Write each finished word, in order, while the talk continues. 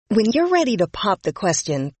When you're ready to pop the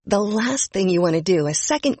question, the last thing you want to do is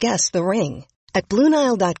second-guess the ring. At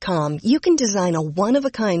BlueNile.com, you can design a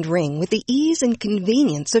one-of-a-kind ring with the ease and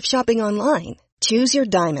convenience of shopping online. Choose your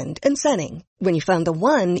diamond and setting. When you find the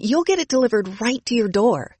one, you'll get it delivered right to your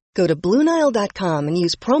door. Go to BlueNile.com and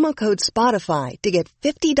use promo code SPOTIFY to get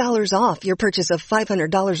 $50 off your purchase of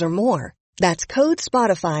 $500 or more. That's code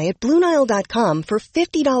SPOTIFY at BlueNile.com for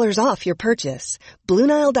 $50 off your purchase.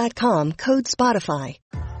 BlueNile.com, code SPOTIFY.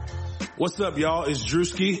 What's up, y'all? It's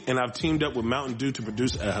Drewski, and I've teamed up with Mountain Dew to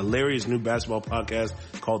produce a hilarious new basketball podcast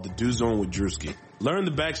called The Dew Zone with Drewski. Learn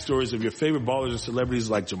the backstories of your favorite ballers and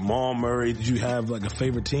celebrities like Jamal Murray. Did you have like a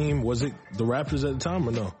favorite team? Was it the Raptors at the time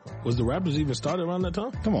or no? Was the Raptors even started around that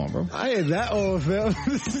time? Come on, bro. I ain't that old, fam.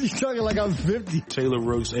 You talking like I'm 50. Taylor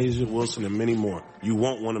Rooks, Asia Wilson, and many more. You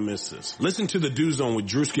won't want to miss this. Listen to The Dew Zone with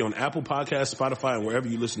Drewski on Apple Podcasts, Spotify, and wherever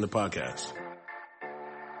you listen to podcasts.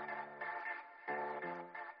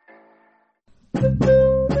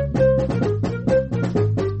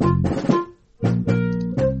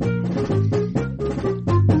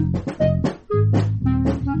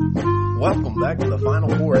 Welcome back to the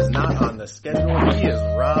Final Four is not on the schedule. He is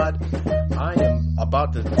Rod. I am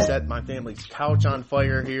about to set my family's couch on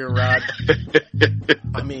fire here, Rod.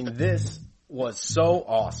 I mean, this was so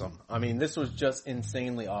awesome. I mean, this was just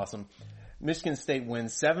insanely awesome. Michigan State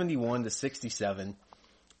wins 71-67.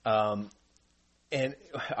 And,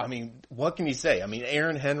 I mean, what can you say? I mean,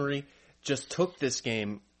 Aaron Henry just took this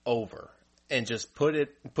game over and just put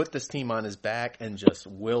this team on his back and just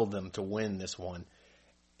willed them to win this one.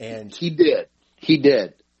 And he did.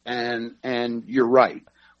 And you're right.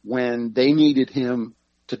 When they needed him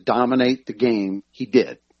to dominate the game, he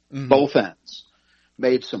did. Mm-hmm. Both ends.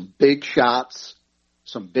 Made some big shots,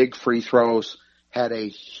 some big free throws, had a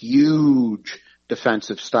huge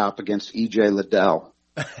defensive stop against E.J. Liddell.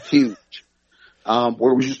 Huge.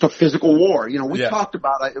 Where it was just a physical war. You know, we talked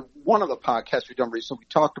about one of the podcasts we've done recently. We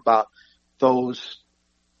talked about those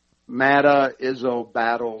Izzo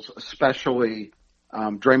battles, especially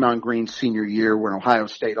Draymond Green's senior year, when Ohio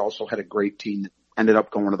State also had a great team that ended up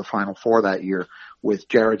going to the Final Four that year with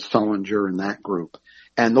Jared Sullinger and that group.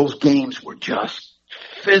 And those games were just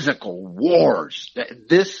physical wars.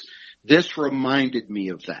 This reminded me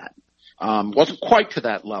of that. Wasn't quite to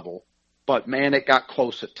that level, but man, it got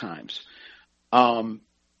close at times.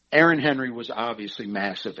 Aaron Henry was obviously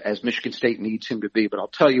massive, as Michigan State needs him to be, but I'll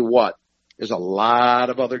tell you what, there's a lot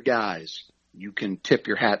of other guys you can tip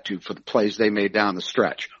your hat to for the plays they made down the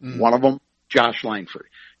stretch. Mm. One of them, Josh Langford.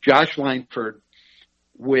 Josh Langford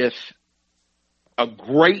with a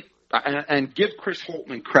great, and give Chris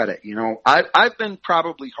Holtmann credit. You know, I've been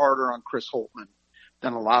probably harder on Chris Holtmann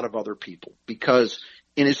than a lot of other people, because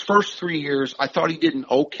in his first 3 years, I thought he did an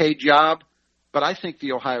okay job. But I think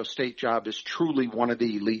the Ohio State job is truly one of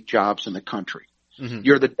the elite jobs in the country. Mm-hmm.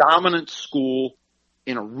 You're the dominant school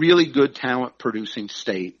in a really good talent-producing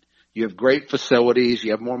state. You have great facilities.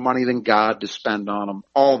 You have more money than God to spend on them,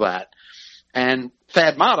 all that. And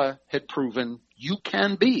Thad Matta had proven you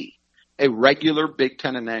can be a regular Big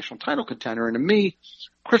Ten and national title contender. And to me,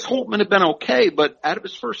 Chris Holtmann had been okay, but out of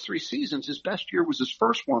his first 3 seasons, his best year was his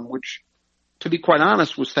first one, which, to be quite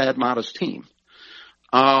honest, was Thad Matta's team.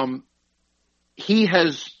 He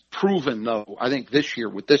has proven, though, I think this year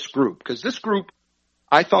with this group, because this group,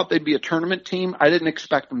 I thought they'd be a tournament team. I didn't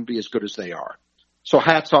expect them to be as good as they are. So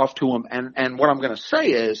hats off to him. And what I'm going to say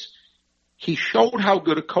is he showed how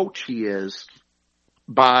good a coach he is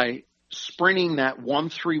by sprinting that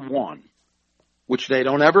 1-3-1, which they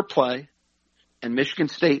don't ever play, and Michigan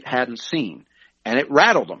State hadn't seen. And it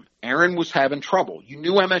rattled them. Aaron was having trouble. You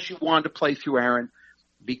knew MSU wanted to play through Aaron.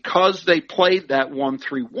 Because they played that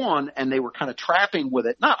 1-3-1 and they were kind of trapping with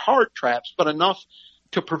it, not hard traps, but enough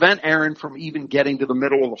to prevent Aaron from even getting to the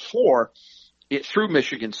middle of the floor, it threw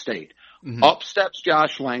Michigan State. Mm-hmm. Up steps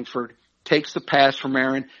Josh Langford, takes the pass from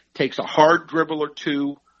Aaron, takes a hard dribble or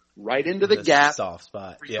two right into the gap. Soft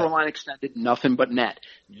spot. Free throw line extended, nothing but net.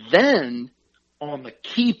 Then on the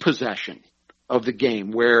key possession of the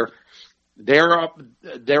game where they're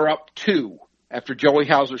up 2 after Joey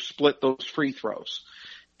Hauser split those free throws.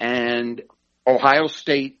 And Ohio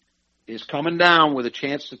State is coming down with a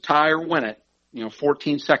chance to tie or win it.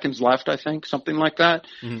 14 seconds left, I think, something like that.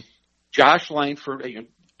 Mm-hmm. Josh Langford,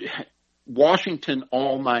 Washington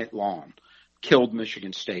all night long killed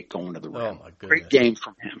Michigan State going to the rim. Oh my goodness. Great game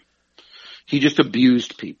from him. He just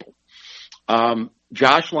abused people.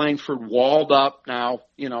 Josh Langford walled up now,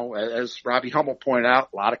 as Robbie Hummel pointed out,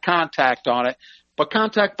 a lot of contact on it. But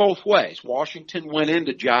contact both ways. Washington went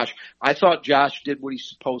into Josh. I thought Josh did what he's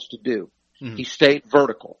supposed to do. Mm-hmm. He stayed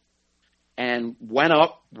vertical. and went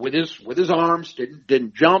up with his arms,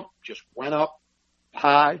 didn't jump, just went up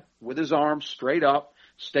high with his arms straight up,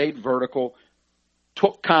 stayed vertical,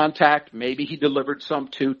 took contact. Maybe he delivered some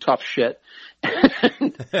too tough shit.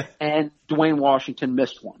 And Dwayne Washington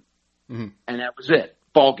missed one. Mm-hmm. And that was it.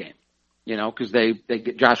 Ball game. Cause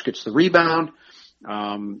Josh gets the rebound.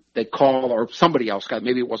 They call, or somebody else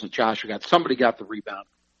maybe it wasn't Josh somebody got the rebound.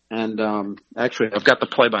 And, actually I've got the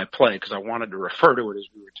play-by-play because I wanted to refer to it as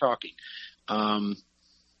we were talking.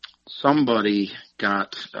 Somebody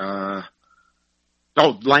got,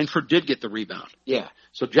 Langford did get the rebound. Yeah.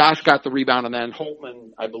 So Josh got the rebound, and then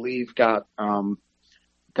Holtman, I believe, got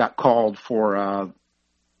called for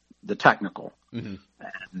the technical. Mm-hmm.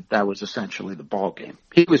 And that was essentially the ball game.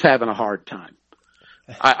 He was having a hard time.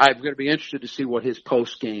 I'm going to be interested to see what his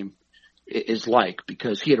post game is like,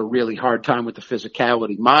 because he had a really hard time with the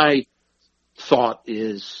physicality. My thought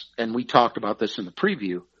is, and we talked about this in the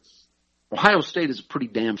preview, Ohio State is a pretty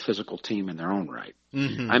damn physical team in their own right.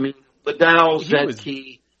 Mm-hmm. I mean, Liddell,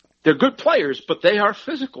 Zedke, they're good players, but they are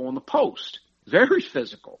physical in the post. Very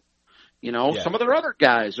physical. Some of their other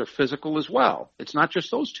guys are physical as well. It's not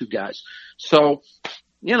just those two guys. So,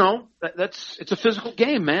 it's a physical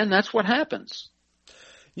game, man. That's what happens.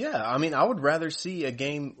 Yeah, I mean, I would rather see a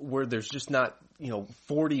game where there's just not,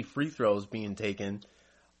 40 free throws being taken,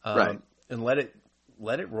 right, and let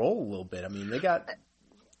it roll a little bit. I mean,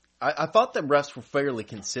 I thought the refs were fairly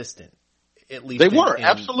consistent. At least they were,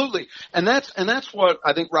 absolutely. And that's what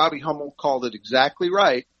I think Robbie Hummel called it exactly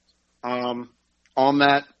right. On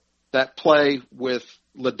that play with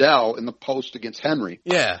Liddell in the post against Henry.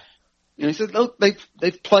 Yeah. And he said, look,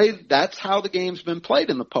 they've played, that's how the game's been played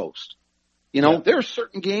in the post. There are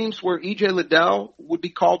certain games where E.J. Liddell would be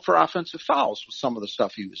called for offensive fouls with some of the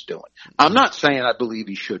stuff he was doing. I'm not saying I believe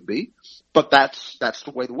he should be, but that's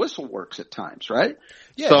the way the whistle works at times, right?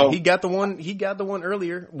 Yeah, so, he got the one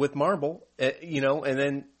earlier with Marble, and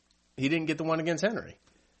then he didn't get the one against Henry.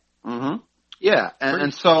 Mm-hmm. Yeah,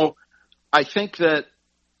 and so I think that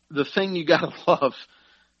the thing you got to love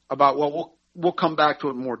about, we'll come back to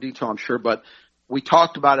it in more detail, I'm sure, but we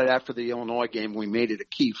talked about it after the Illinois game. We made it a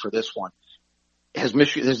key for this one. Has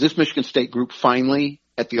this Michigan State group finally,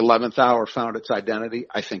 at the 11th hour, found its identity?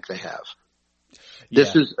 I think they have.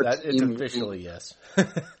 This is it's officially yes.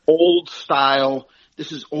 old style.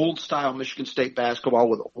 This is old style Michigan State basketball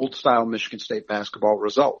with old style Michigan State basketball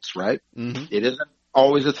results, right? Mm-hmm. It isn't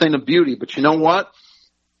always a thing of beauty, but you know what?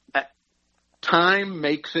 Time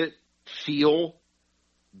makes it feel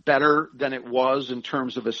better than it was in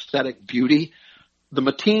terms of aesthetic beauty. The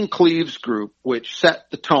Mateen Cleaves group, which set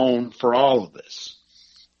the tone for all of this,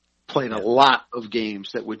 played a lot of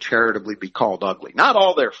games that would charitably be called ugly. Not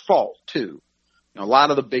all their fault, too. A lot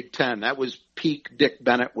of the Big Ten, that was peak Dick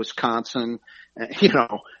Bennett, Wisconsin.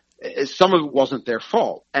 Some of it wasn't their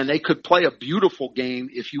fault. And they could play a beautiful game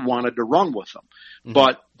if you wanted to run with them. Mm-hmm.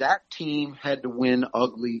 But that team had to win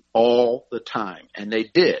ugly all the time. And they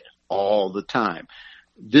did all the time.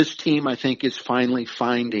 This team, I think, is finally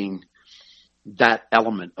finding that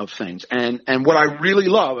element of things. And what I really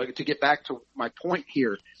love, to get back to my point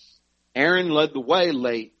here, Aaron led the way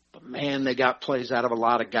late, but man, they got plays out of a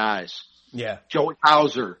lot of guys. Yeah. Joey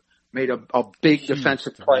Hauser made a big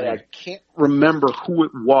defensive play. I can't remember who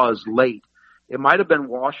it was late. It might have been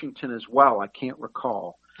Washington as well. I can't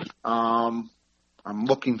recall. I'm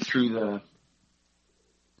looking through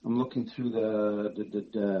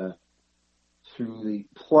the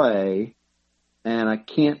play, and I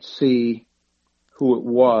can't see who it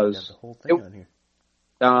was. There's a whole thing on here.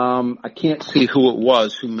 I can't see who it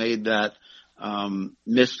was who made that,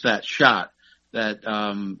 missed that shot that,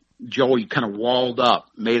 Joey kind of walled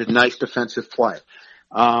up, made a nice defensive play.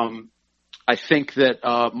 I think that,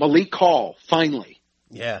 Malik Hall finally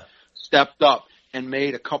stepped up and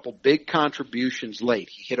made a couple big contributions late.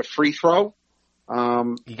 He hit a free throw.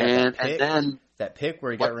 And then that pick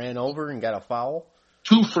where he got ran over and got a foul.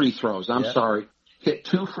 2 free throws. Sorry. Hit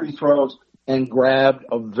 2 free throws and grabbed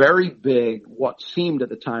a very big, what seemed at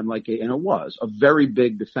the time like and it was a very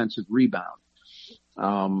big defensive rebound.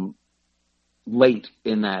 Late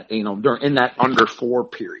in that, in that under 4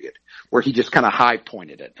 period where he just kind of high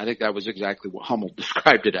pointed it. I think that was exactly what Hummel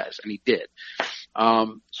described it as, and he did.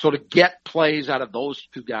 So to get plays out of those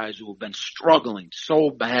two guys who have been struggling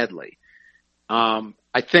so badly,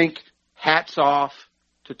 I think hats off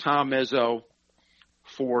to Tom Izzo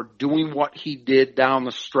for doing what he did down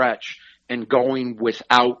the stretch and going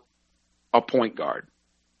without a point guard.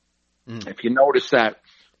 If you notice that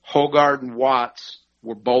Hoggard and Watts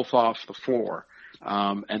were both off the floor.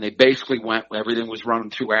 And they basically everything was running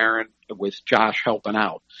through Aaron with Josh helping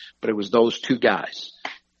out, but it was those two guys.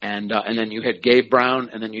 and then you had Gabe Brown,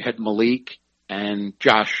 and then you had Malik and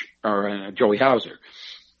Joey Hauser.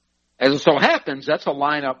 As it so happens, that's a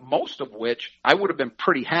lineup, most of which I would have been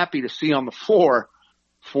pretty happy to see on the floor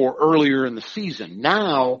for earlier in the season.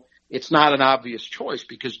 Now, it's not an obvious choice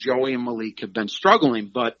because Joey and Malik have been struggling.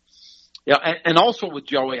 But, yeah, and also with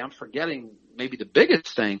Joey, I'm forgetting maybe the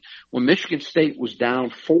biggest thing. When Michigan State was down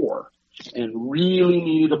 4 and really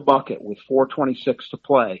needed a bucket with 4:26 to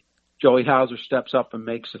play, Joey Hauser steps up and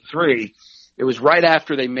makes a 3. It was right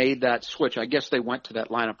after they made that switch. I guess they went to that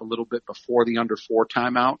lineup a little bit before the under 4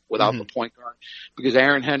 timeout without the point guard because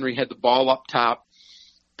Aaron Henry had the ball up top,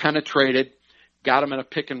 penetrated, got him in a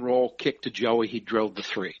pick and roll, kick to Joey. He drilled the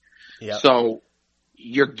 3. Yep. So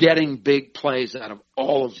you're getting big plays out of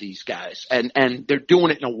all of these guys, and they're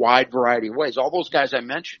doing it in a wide variety of ways. All those guys I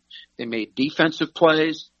mentioned, they made defensive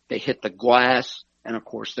plays, they hit the glass, and of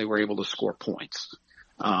course they were able to score points.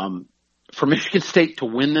 For Michigan State to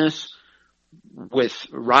win this with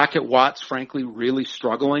Rocket Watts, frankly, really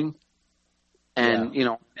struggling, and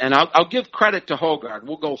and I'll give credit to Hogard.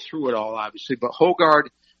 We'll go through it all, obviously, but Hogard,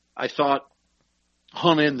 I thought,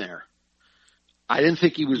 hung in there. I didn't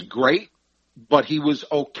think he was great, but he was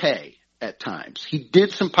okay at times. He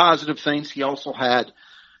did some positive things. He also had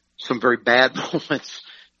some very bad moments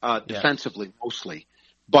defensively, mostly.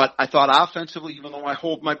 But I thought offensively, even though I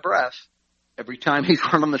hold my breath every time he's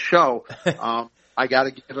running the show, I got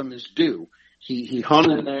to give him his due. He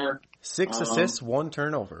hung in there. 6 assists, 1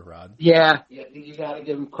 turnover, Rod. Yeah, you got to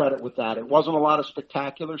give him credit with that. It wasn't a lot of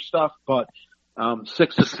spectacular stuff, but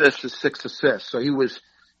 6 assists is 6 assists. So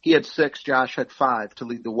he had 6, Josh had 5 to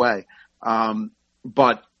lead the way.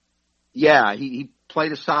 But yeah, he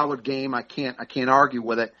played a solid game. I can't argue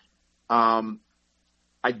with it.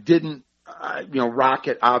 I didn't,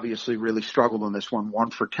 Rocket obviously really struggled in this one,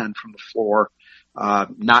 1 for 10 from the floor.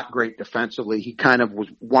 Not great defensively. He kind of was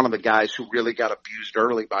one of the guys who really got abused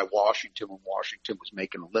early by Washington when Washington was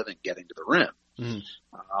making a living getting to the rim.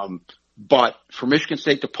 But for Michigan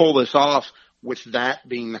State to pull this off, with that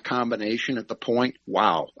being the combination at the point,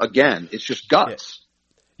 wow. Again, it's just guts.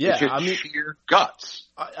 Yeah, it's just sheer guts.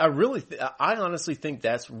 I honestly think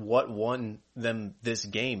that's what won them this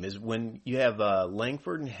game is when you have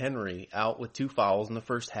Langford and Henry out with 2 fouls in the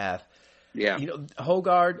first half. Yeah.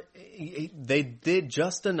 Hogard, they did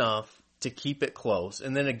just enough to keep it close.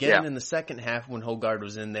 And then again in the second half when Hogard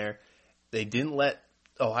was in there, they didn't let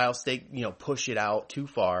Ohio State, push it out too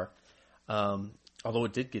far. Although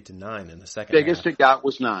it did get to 9 in the second half. Biggest it got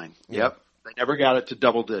was 9. Yeah. Yep. They never got it to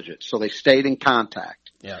double digits, so they stayed in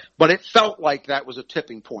contact. Yeah. But it felt like that was a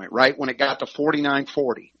tipping point, right? When it got to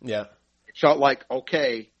 49-40. Yeah. It felt like,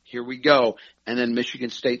 okay, here we go. And then Michigan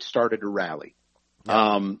State started to rally.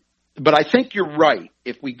 Yeah. But I think you're right.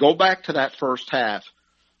 If we go back to that first half,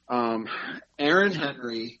 Aaron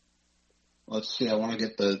Henry, let's see, I want to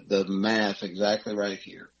get the math exactly right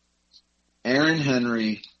here. Aaron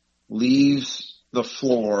Henry leaves the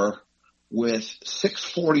floor with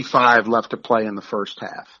 6:45 left to play in the first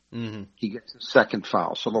half. Mm-hmm. He gets his second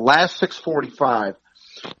foul. So the last 6:45,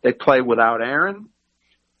 they play without Aaron,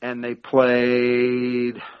 and they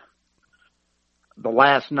played the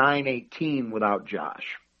last 9:18 without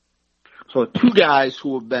Josh. So the 2 guys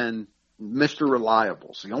who have been Mr.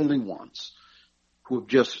 Reliables, the only ones who have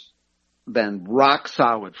just been rock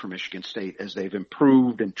solid for Michigan State as they've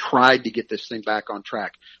improved and tried to get this thing back on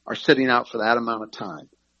track, are sitting out for that amount of time.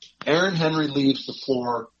 Aaron Henry leaves the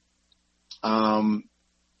floor.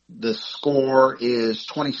 The score is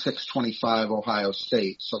 26-25 Ohio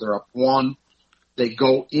State. So they're up 1. They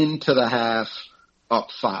go into the half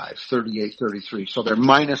up 5, 38-33. So they're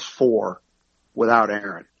 -4 without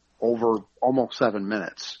Aaron over almost 7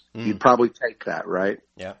 minutes. You'd probably take that, right?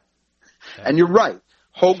 Yeah. And you're right.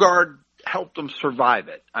 Hogard helped them survive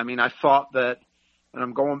it. I mean, I thought that, and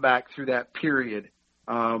I'm going back through that period,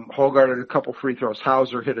 Hogard had a couple free throws.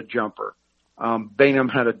 Hauser hit a jumper.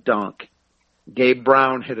 Bainham had a dunk. Gabe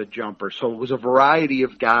Brown hit a jumper. So it was a variety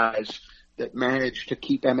of guys that managed to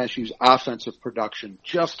keep MSU's offensive production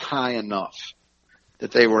just high enough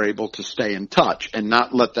that they were able to stay in touch and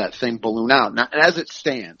not let that thing balloon out. Now, as it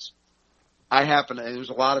stands, there was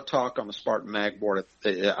a lot of talk on the Spartan Mag board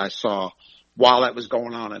I saw while that was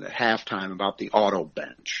going on at halftime about the auto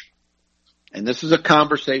bench. And this is a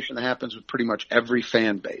conversation that happens with pretty much every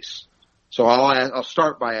fan base. So I'll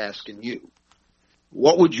start by asking you,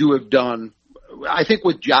 what would you have done? I think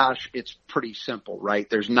with Josh, it's pretty simple, right?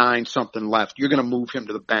 There's 9 something left. You're going to move him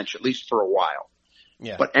to the bench, at least for a while.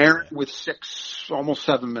 Yeah. But Aaron, with 6, almost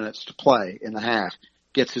 7 minutes to play in the half,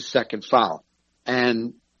 gets his second foul.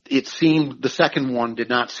 And it seemed the second one did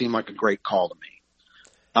not seem like a great call to me.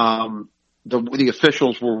 the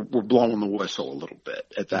officials were blowing the whistle a little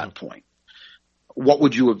bit at that point, what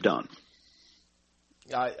would you have done?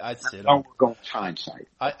 I'd sit him. Oh, we're going with hindsight.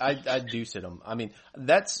 I do sit him. I mean,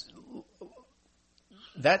 that's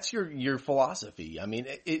your philosophy. I mean,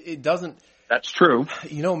 it doesn't. That's true.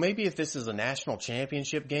 You know, maybe if this is a national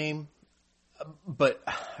championship game, but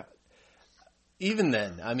even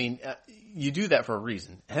then, I mean, you do that for a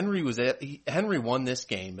reason. Henry won this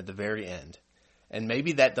game at the very end, and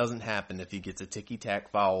maybe that doesn't happen if he gets a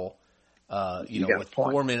ticky-tack foul. With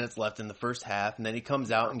 4 minutes left in the first half, and then he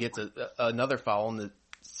comes out and gets another foul in the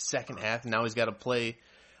second half, and now he's got to play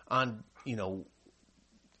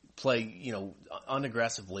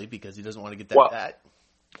unaggressively because he doesn't want to get that.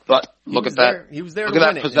 But look at that. He was there. Look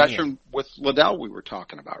at that possession with Liddell we were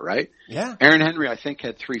talking about, right? Yeah. Aaron Henry, I think,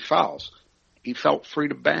 had 3 fouls. He felt free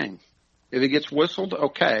to bang. If he gets whistled,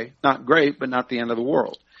 okay, not great, but not the end of the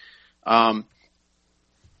world. I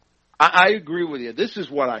agree with you. This is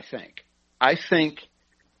what I think. I think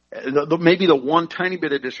maybe the one tiny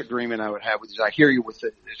bit of disagreement I would have with is I hear you with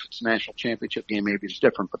it. If it's a national championship game, maybe it's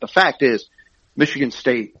different. But the fact is, Michigan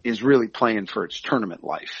State is really playing for its tournament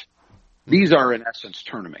life. These are, in essence,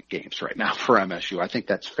 tournament games right now for MSU. I think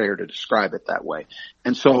that's fair to describe it that way.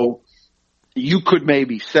 And so you could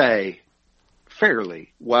maybe say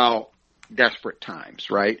fairly, well, desperate times,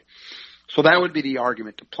 right? So that would be the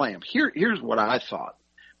argument to play him. Here's what I thought.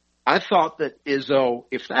 I thought that Izzo,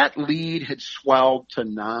 if that lead had swelled to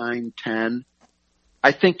 9-10,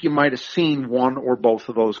 I think you might have seen one or both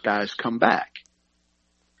of those guys come back.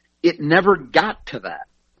 It never got to that.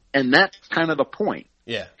 And that's kind of the point.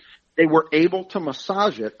 Yeah. They were able to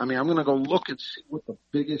massage it. I mean, I'm going to go look and see what the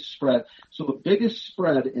biggest spread. So the biggest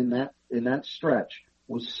spread in that stretch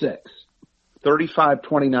was 6.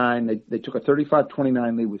 35-29. They took a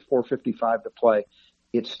 35-29 lead with 4:55 to play.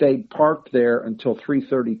 It stayed parked there until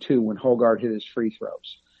 3:32 when Hoggard hit his free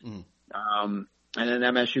throws. And then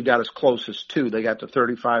MSU got as close as 2. They got to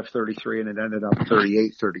 35-33, and it ended up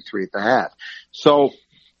 38-33 at the half. So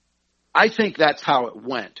I think that's how it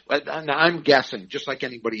went. And I'm guessing, just like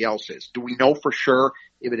anybody else is. Do we know for sure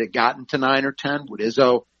if it had gotten to 9 or 10? Would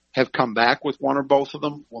Izzo have come back with one or both of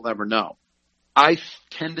them? We'll never know. I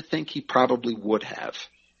tend to think he probably would have.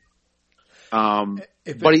 But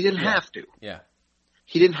he didn't have to. Yeah.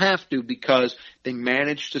 He didn't have to because they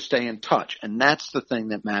managed to stay in touch, and that's the thing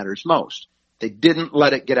that matters most. They didn't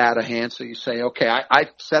let it get out of hand, so you say, okay, I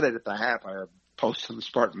said it at the half, I posted on the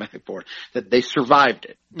Spartan Magic board, that they survived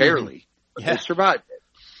it, barely, but they survived it.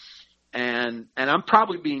 And I'm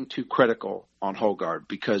probably being too critical on Hoggard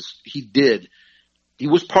because he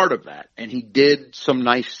was part of that, and he did some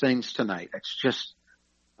nice things tonight. It's just,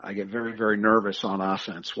 I get very, very nervous on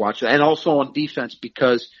offense, watch it, and also on defense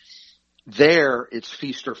because there, it's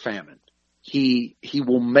feast or famine. He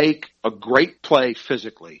will make a great play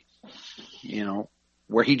physically,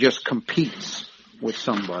 where he just competes with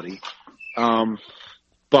somebody.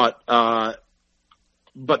 But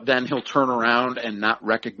then he'll turn around and not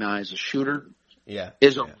recognize a shooter. Yeah.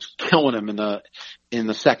 Izzo was killing him in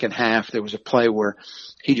the second half. There was a play where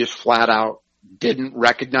he just flat out didn't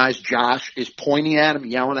recognize Josh is pointing at him,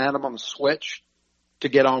 yelling at him on the switch to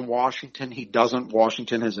get on Washington. He doesn't.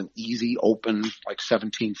 Washington has an easy, open,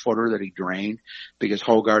 17-footer that he drained because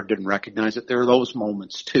Hoggard didn't recognize it. There are those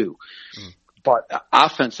moments too. But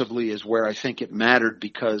offensively is where I think it mattered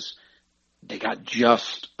because they got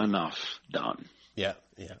just enough done. Yeah.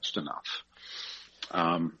 Just enough.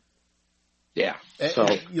 Yeah. So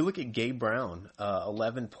you look at Gabe Brown,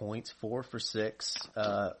 11 points, 4 for 6,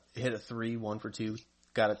 hit a 3, 1 for 2,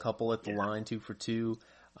 got a couple at the line, 2 for 2.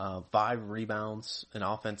 5 rebounds, an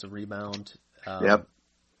offensive rebound. Yep.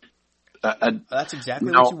 That's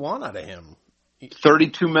exactly what you want out of him.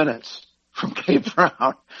 32 minutes from Gabe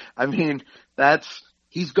Brown. I mean,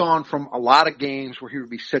 he's gone from a lot of games where he would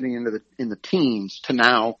be sitting in the teens to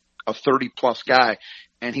now a 30-plus guy,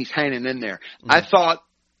 and he's hanging in there. I thought,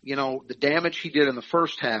 the damage he did in the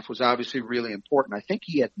first half was obviously really important. I think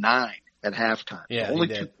he had 9 at halftime. Yeah, only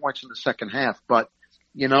 2 points in the second half. But,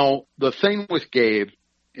 the thing with Gabe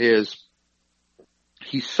is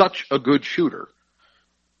he's such a good shooter.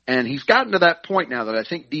 And he's gotten to that point now that I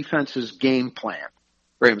think defense's game plan,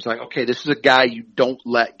 where it was like, okay, this is a guy you don't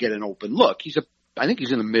let get an open look. I think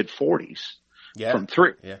he's in the mid-40s from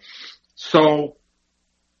 3. Yeah. So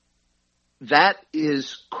that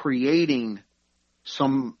is creating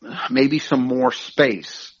maybe some more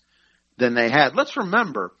space than they had. Let's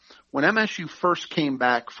remember, when MSU first came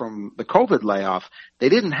back from the COVID layoff, they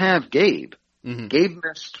didn't have Gabe. Gabe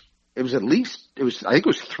missed, I think it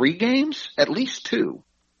was 3 games, at least 2,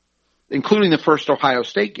 including the first Ohio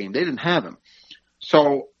State game. They didn't have him.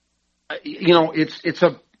 So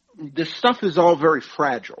this stuff is all very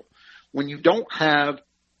fragile. When you don't have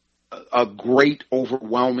a great,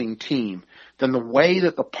 overwhelming team, then the way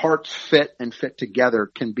that the parts fit together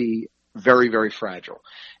can be very, very fragile.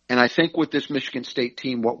 And I think with this Michigan State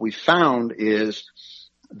team, what we found is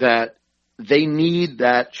that they need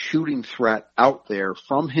that shooting threat out there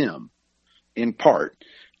from him, in part,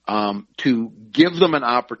 to give them an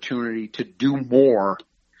opportunity to do more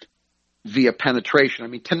via penetration. I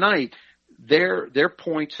mean, tonight, their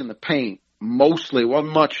points in the paint mostly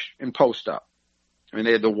wasn't much in post-up. I mean,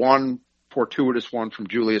 they had the one fortuitous one from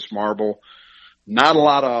Julius Marble, not a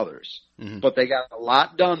lot of others, but they got a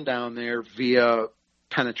lot done down there via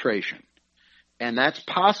penetration. And that's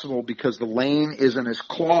possible because the lane isn't as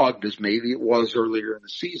clogged as maybe it was earlier in the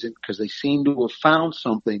season, because they seem to have found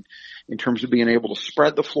something in terms of being able to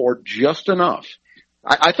spread the floor just enough.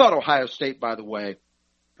 I thought Ohio State, by the way,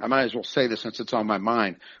 I might as well say this since it's on my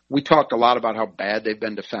mind. We talked a lot about how bad they've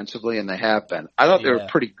been defensively, and they have been. I thought they were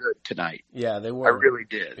pretty good tonight. Yeah, they were. I really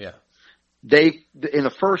did. Yeah. They, in the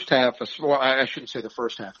first half, well, I shouldn't say the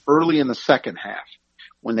first half, early in the second half,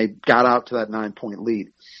 when they got out to that 9-point lead,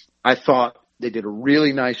 I thought they did a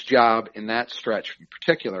really nice job in that stretch in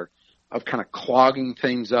particular of kind of clogging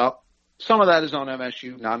things up. Some of that is on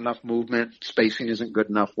MSU, not enough movement, spacing isn't good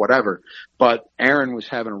enough, whatever. But Aaron was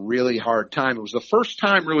having a really hard time. It was the first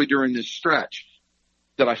time really during this stretch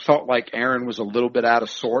that I felt like Aaron was a little bit out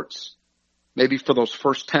of sorts. Maybe for those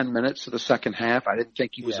first 10 minutes of the second half, I didn't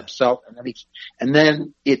think he was himself. And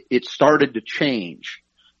then it started to change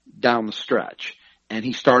down the stretch. And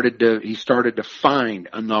he started to find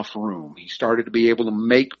enough room. He started to be able to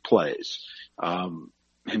make plays,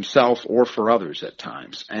 himself or for others at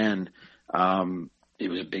times. And, it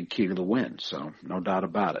was a big key to the win. So no doubt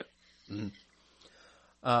about it.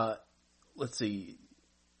 Mm-hmm. Let's see.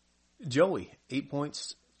 Joey, 8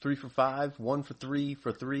 points, 3 for 5, 1 for 3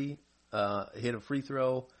 for 3, hit a free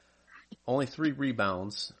throw, only 3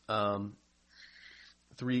 rebounds, no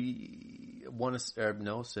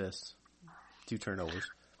assists. 2 turnovers.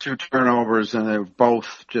 2 turnovers, and they were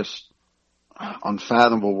both just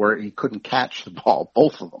unfathomable where he couldn't catch the ball,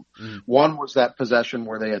 both of them. One was that possession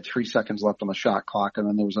where they had 3 seconds left on the shot clock, and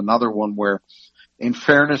then there was another one where, in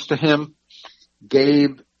fairness to him,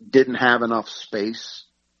 Gabe didn't have enough space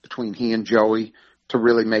between he and Joey to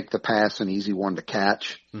really make the pass an easy one to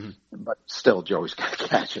catch. But still, Joey's got to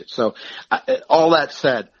catch it. So all that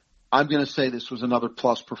said, I'm going to say this was another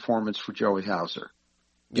plus performance for Joey Hauser.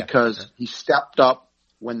 Because he stepped up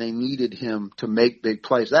when they needed him to make big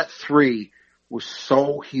plays. That 3 was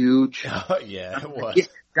so huge. Yeah, it was.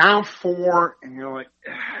 Down 4, and you're like,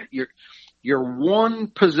 you're one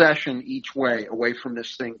possession each way away from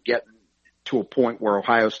this thing getting to a point where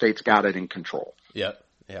Ohio State's got it in control. Yep.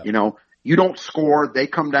 You know, you don't score, they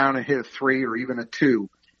come down and hit a 3 or even a 2,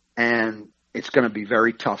 and it's going to be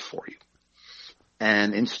very tough for you.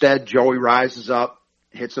 And instead, Joey rises up,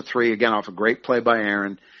 hits a 3 again off a great play by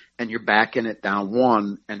Aaron, and you're back in it down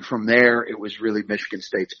 1. And from there, it was really Michigan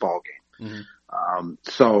State's ball game.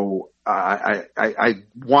 So I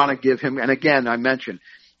want to give him, and again, I mentioned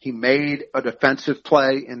he made a defensive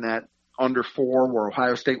play in that under 4 where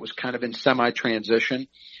Ohio State was kind of in semi-transition,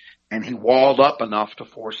 and he walled up enough to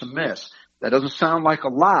force a miss. That doesn't sound like a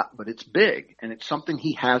lot, but it's big, and it's something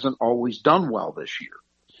he hasn't always done well this year.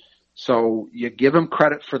 So you give him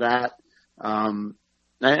credit for that.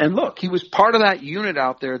 And look, he was part of that unit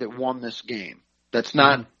out there that won this game. That's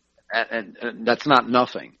not, and that's not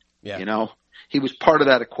nothing. You know, he was part of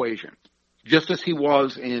that equation, just as he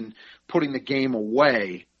was in putting the game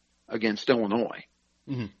away against Illinois.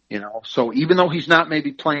 You know, so even though he's not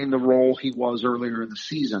maybe playing the role he was earlier in the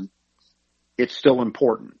season, it's still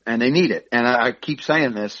important, and they need it. And I keep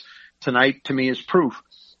saying this tonight. To me, is proof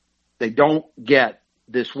they don't get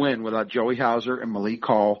this win without Joey Hauser and Malik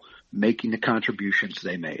Hall making the contributions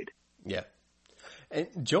they made. Yeah. And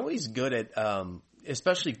Joey's good at,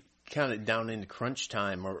 especially kind of down into crunch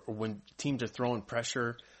time or when teams are throwing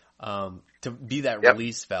pressure, to be that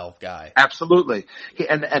release valve guy. Absolutely.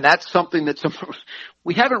 And that's something that's,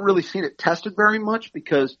 we haven't really seen it tested very much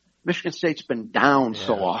because Michigan State's been down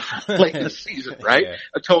so often late in the season, right?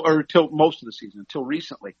 Until most of the season, until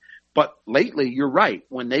recently. But lately, you're right.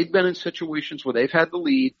 When they've been in situations where they've had the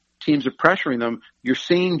lead, teams are pressuring them, you're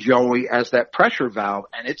seeing Joey as that pressure valve,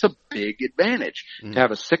 and it's a big advantage to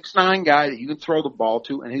have a 6'9" guy that you can throw the ball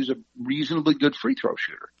to, and he's a reasonably good free throw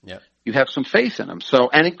shooter. You have some faith in him. So,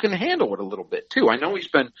 and he can handle it a little bit too. I know he's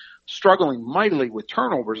been struggling mightily with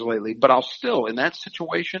turnovers lately, but I'll still, in that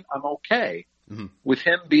situation, I'm okay with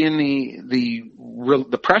him being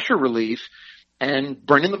the pressure relief and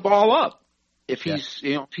bringing the ball up.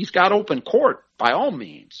 If he's got open court, by all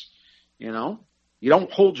means, you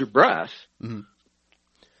don't hold your breath. Mm-hmm.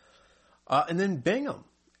 And then Bingham,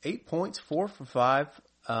 8 points, 4 for 5,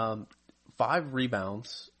 5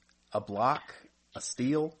 rebounds, a block, a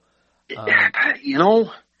steal.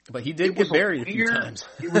 But he did get buried a few times.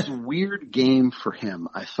 It was a weird game for him,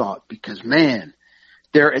 I thought, because and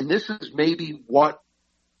this is maybe what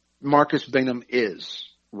Marcus Bingham is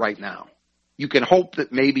right now. You can hope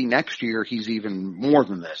that maybe next year he's even more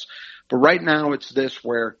than this. But right now it's this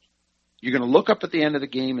where you're going to look up at the end of the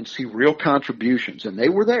game and see real contributions, and they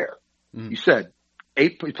were there. You said he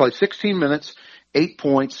played 16 minutes, 8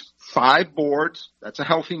 points, 5 boards. That's a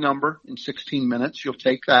healthy number in 16 minutes. You'll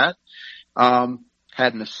take that.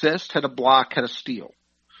 Had an assist, had a block, had a steal.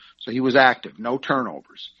 So he was active, no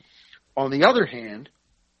turnovers. On the other hand,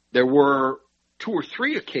 there were 2 or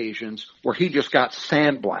 3 occasions where he just got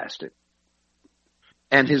sandblasted.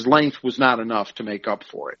 And his length was not enough to make up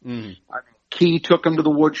for it. Mm. Key took him to the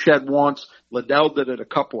woodshed once. Liddell did it a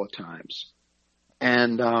couple of times.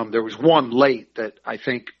 And there was one late that I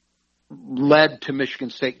think led to Michigan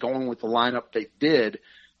State going with the lineup they did,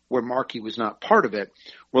 where Markey was not part of it,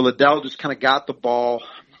 where Liddell just kind of got the ball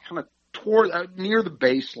kind of toward near the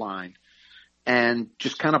baseline and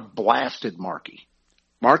just kind of blasted Markey.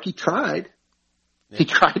 Markey tried. Yeah. He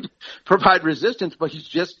tried to provide resistance, but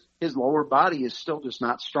his lower body is still just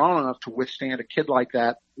not strong enough to withstand a kid like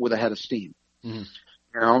that with a head of steam.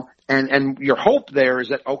 Mm-hmm. And your hope there is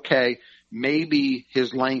that, okay, maybe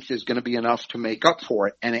his length is going to be enough to make up for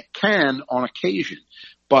it, and it can on occasion.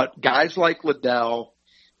 But guys like Liddell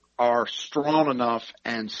are strong enough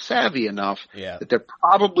and savvy enough that they're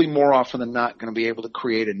probably more often than not going to be able to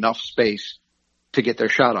create enough space to get their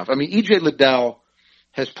shot off. I mean, E.J. Liddell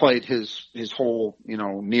has played his whole,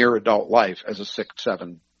 near adult life as a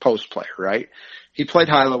 6'7" post player, right? He played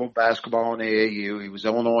high-level basketball in AAU. He was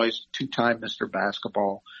Illinois' 2-time Mr.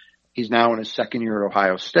 Basketball. He's now in his second year at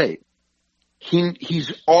Ohio State.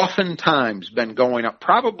 He's oftentimes been going up,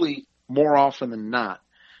 probably more often than not,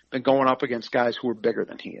 been going up against guys who are bigger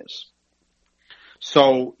than he is.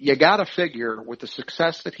 So you got to figure with the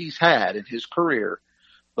success that he's had in his career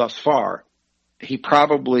thus far, he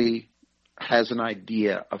probably has an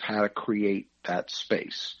idea of how to create that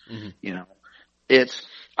space. Mm-hmm.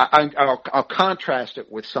 I'll contrast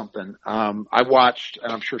it with something. I watched,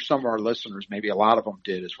 and I'm sure some of our listeners, maybe a lot of them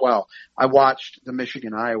did as well. I watched the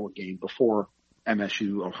Michigan-Iowa game before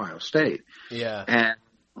MSU Ohio State. Yeah. And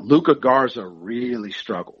Luka Garza really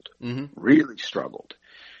struggled.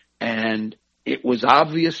 And it was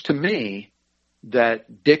obvious to me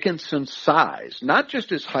that Dickinson's size, not just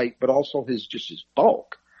his height, but also his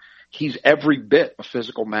bulk, he's every bit a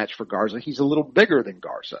physical match for Garza. He's a little bigger than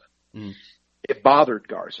Garza. Mm. It bothered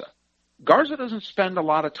Garza. Garza doesn't spend a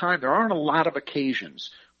lot of time. There aren't a lot of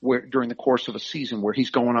occasions where during the course of a season where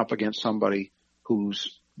he's going up against somebody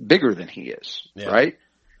who's bigger than he is, right?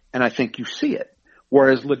 And I think you see it.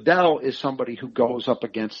 Whereas Liddell is somebody who goes up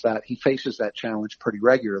against that. He faces that challenge pretty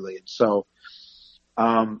regularly. And so,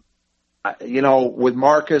 with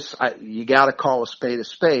Marcus, you got to call a spade a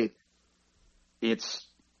spade. It's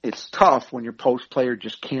tough when your post player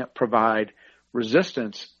just can't provide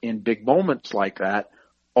resistance in big moments like that.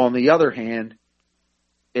 On the other hand,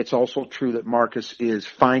 it's also true that Marcus is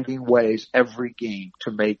finding ways every game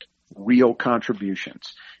to make real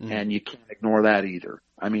contributions, and you can't ignore that either.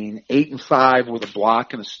 I mean, 8 and 5 with a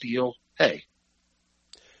block and a steal. Hey,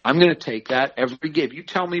 I'm going to take that every game. If you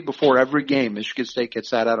tell me before every game Michigan State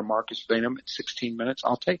gets that out of Marcus Bingham in 16 minutes,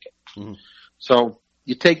 I'll take it. Mm-hmm. So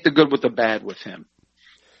you take the good with the bad with him.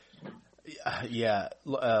 Yeah,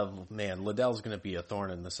 man, Liddell's going to be a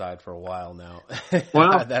thorn in the side for a while now.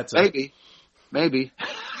 Well, maybe.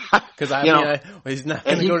 Because he's not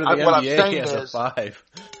going to go to the NBA as a 5.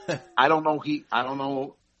 I don't know.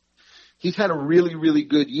 He's had a really, really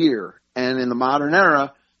good year, and in the modern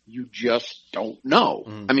era, you just don't know.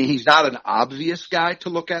 Mm. I mean, he's not an obvious guy to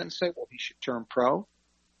look at and say, well, he should turn pro.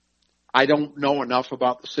 I don't know enough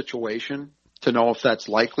about the situation to know if that's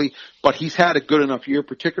likely, but he's had a good enough year,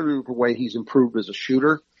 particularly with the way he's improved as a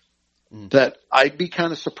shooter, that I'd be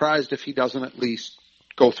kind of surprised if he doesn't at least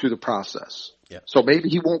go through the process. Yeah. So maybe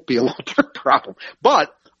he won't be a long-term problem.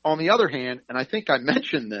 But on the other hand, and I think I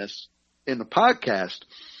mentioned this in the podcast,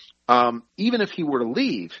 even if he were to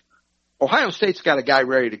leave, Ohio State's got a guy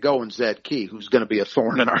ready to go in Zed Key who's going to be a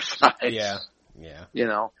thorn in our side. Yeah.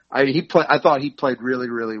 I thought he played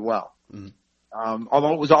really, really well. Mm.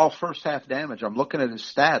 Although it was all first half damage. I'm looking at his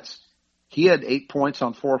stats. He had 8 points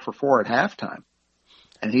on 4 for 4 at halftime,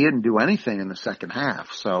 and he didn't do anything in the second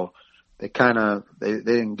half. So they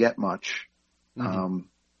didn't get much. Mm-hmm.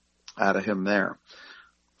 out of him there.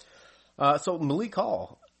 So Malik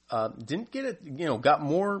Hall didn't get it. Got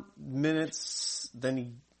more minutes than he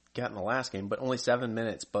got in the last game, but only 7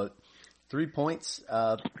 minutes. But 3 points,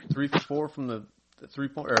 3 for 4 from the free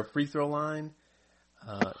throw line.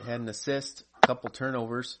 Had an assist, a couple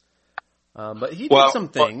turnovers. But he did some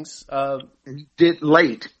things. He did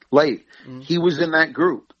late. Mm-hmm. He was in that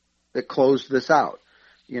group that closed this out.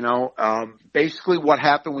 Basically what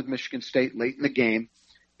happened with Michigan State late in the game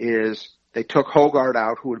is they took Hoggard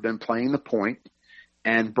out, who had been playing the point,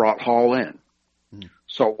 and brought Hall in. Mm-hmm.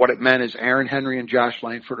 So what it meant is Aaron Henry and Josh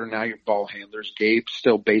Langford are now your ball handlers. Gabe's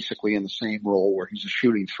still basically in the same role where he's a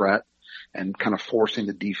shooting threat and kind of forcing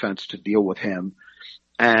the defense to deal with him.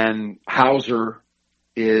 And Hauser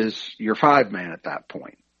is your 5-man at that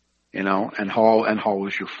point, and Hall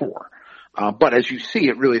is your 4. But as you see,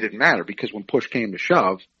 it really didn't matter because when push came to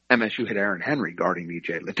shove, MSU had Aaron Henry guarding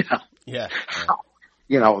EJ Liddell. Yeah.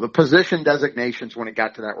 The position designations when it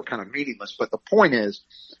got to that were kind of meaningless. But the point is,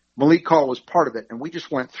 Malik Hall was part of it, and we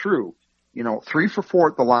just went through, 3 for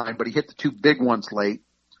 4 at the line, but he hit the 2 big ones late.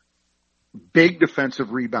 Big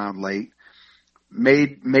defensive rebound late.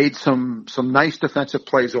 Made some nice defensive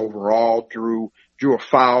plays overall. Drew a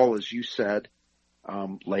foul, as you said,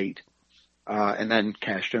 late, and then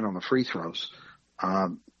cashed in on the free throws.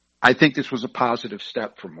 I think this was a positive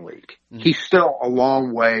step for Malik. Mm-hmm. He's still a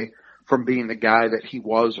long way from being the guy that he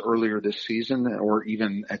was earlier this season or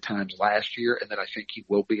even at times last year, and that I think he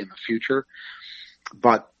will be in the future.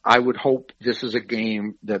 But I would hope this is a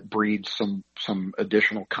game that breeds some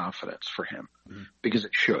additional confidence for him, because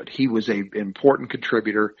it should. He was an important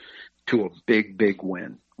contributor to a big, big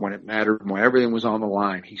win. When it mattered, when everything was on the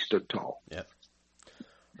line, he stood tall. Yeah.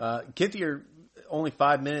 Kithier, only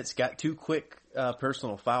 5 minutes, got 2 quick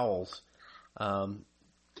personal fouls, and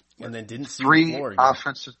then didn't see the floor again.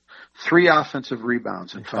 3 offensive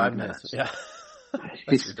rebounds in 5 minutes. Yeah.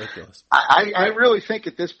 That's ridiculous. I really think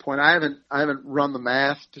at this point, I haven't run the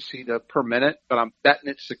math to see the per minute, but I'm betting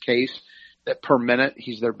it's the case that per minute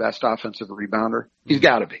he's their best offensive rebounder. He's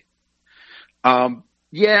got to be.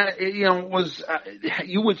 You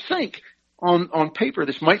would think on paper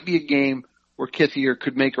this might be a game where Kithier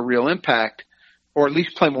could make a real impact, or at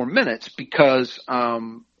least play more minutes, because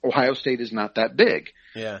Ohio State is not that big.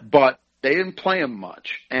 Yeah. But they didn't play him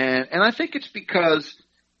much, and I think it's because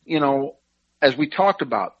as we talked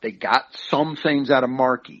about, they got some things out of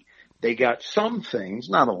Markey. They got some things,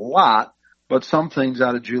 not a lot, but some things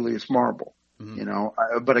out of Julius Marble.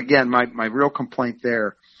 Mm-hmm. But again, my real complaint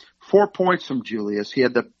there, 4 points from Julius. He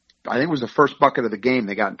had I think it was the first bucket of the game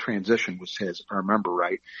they got in transition was his, if I remember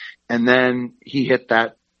right. And then he hit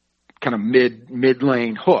that kind of mid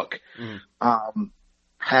lane hook,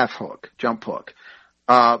 half hook, jump hook.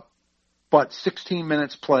 But 16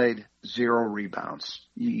 minutes played, 0 rebounds.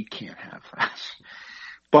 You can't have that.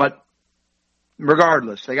 But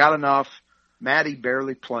regardless, they got enough. Maddie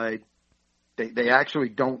barely played. They actually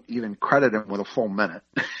don't even credit him with a full minute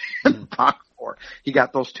in the box score. He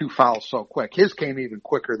got those 2 fouls so quick. His came even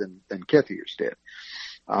quicker than Kithier's did.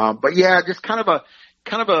 But yeah, just kind of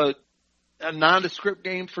a nondescript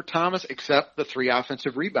game for Thomas, except the 3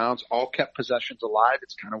 offensive rebounds all kept possessions alive.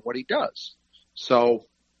 It's kind of what he does. So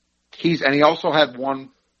and he also had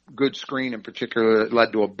one good screen in particular that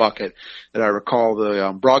led to a bucket that I recall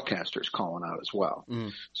the broadcasters calling out as well.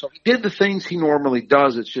 Mm. So he did the things he normally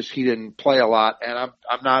does. It's just he didn't play a lot, and I'm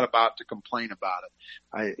not about to complain about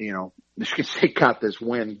it. Michigan State got this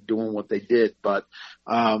win doing what they did, but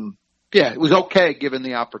it was okay given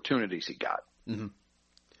the opportunities he got. Mm-hmm.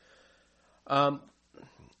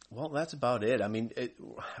 Well, that's about it. I mean,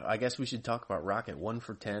 I guess we should talk about Rocket. 1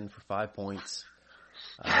 for 10 for 5 points.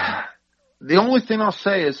 The only thing I'll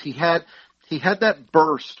say is he had that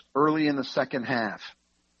burst early in the second half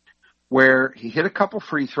where he hit a couple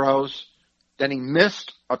free throws, then he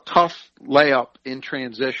missed a tough layup in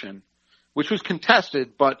transition, which was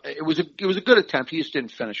contested, but it was a good attempt. He just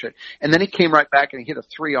didn't finish it. And then he came right back and he hit a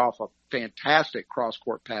 3 off a fantastic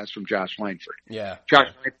cross-court pass from Josh Langford. Yeah. Josh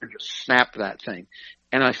Langford just snapped that thing.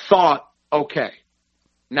 And I thought, okay,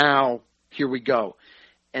 now here we go.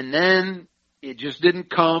 And then it just didn't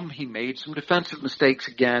come. He made some defensive mistakes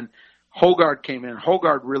again. Hoggard came in.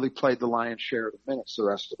 Hoggard really played the lion's share of the minutes the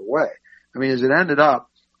rest of the way. I mean, as it ended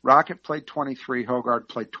up, Rocket played 23, Hoggard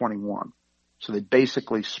played 21. So they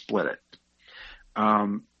basically split it.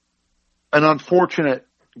 An unfortunate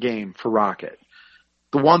game for Rocket.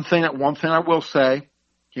 The one thing I will say,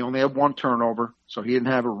 he only had 1 turnover, so he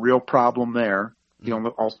didn't have a real problem there. He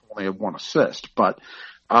also only had 1 assist. But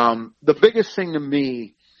the biggest thing to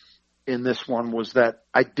me in this one was that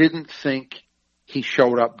I didn't think he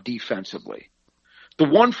showed up defensively. The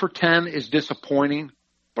 1 for 10 is disappointing,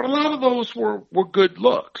 but a lot of those were good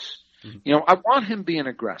looks. Mm-hmm. You know, I want him being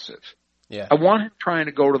aggressive. Yeah. I want him trying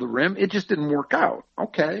to go to the rim. It just didn't work out.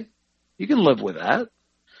 Okay. You can live with that.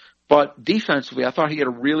 But defensively, I thought he had a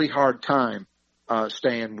really hard time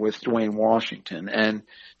staying with Dwayne Washington. And,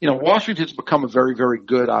 you know, Washington's become a very, very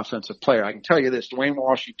good offensive player. I can tell you this, Dwayne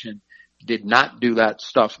Washington did not do that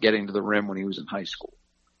stuff getting to the rim when he was in high school.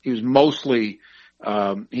 He was mostly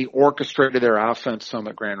he orchestrated their offense some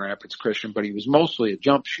at Grand Rapids Christian, but he was mostly a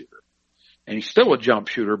jump shooter. And he's still a jump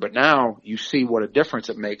shooter, but now you see what a difference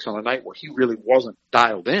it makes on a night where he really wasn't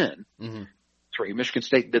dialed in. Mm-hmm. Michigan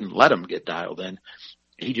State didn't let him get dialed in.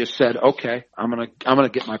 He just said, okay, I'm gonna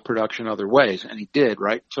get my production other ways. And he did,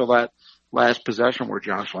 right? Till that last possession where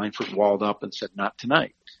Josh Langford walled up and said, not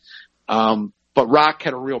tonight. But Rock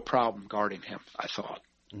had a real problem guarding him, I thought.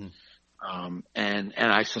 Mm-hmm. And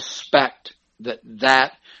I suspect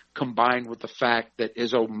that combined with the fact that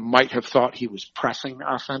Izzo might have thought he was pressing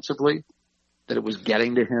offensively, that it was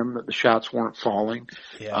getting to him, that the shots weren't falling.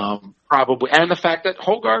 Yeah. Probably. And the fact that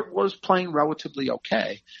Hoggard was playing relatively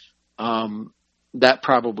okay. That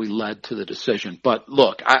probably led to the decision. But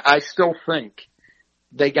look, I still think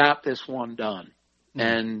they got this one done. Mm-hmm.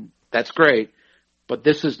 And that's great. But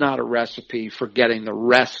this is not a recipe for getting the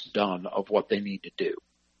rest done of what they need to do.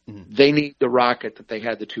 Mm-hmm. They need the rocket that they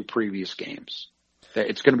had the 2 previous games.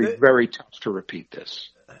 It's going to be very tough to repeat this.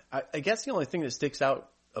 I guess the only thing that sticks out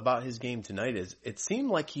about his game tonight is it seemed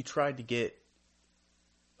like he tried to get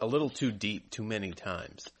a little too deep too many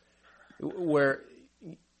times, where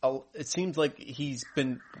it seems like he's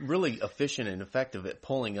been really efficient and effective at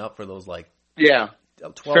pulling up for those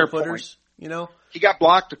 12-footers, you know? He got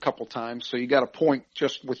blocked a couple times, so you got a point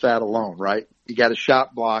just with that alone, right? You got a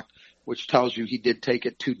shot blocked, which tells you he did take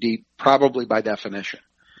it too deep, probably by definition.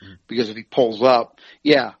 Mm-hmm. Because if he pulls up,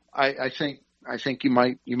 yeah, I think you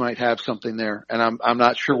might have something there, and I'm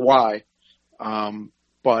not sure why,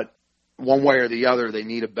 but one way or the other, they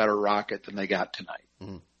need a better rocket than they got tonight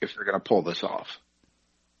if they're going to pull this off.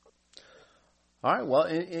 All right. Well,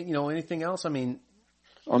 anything else? I mean,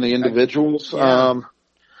 on the individuals,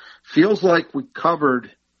 feels like we covered.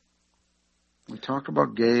 We talked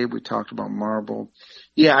about Gabe. We talked about Marble.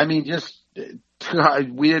 Yeah, I mean,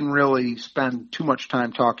 we didn't really spend too much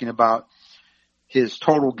time talking about his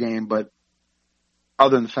total game, but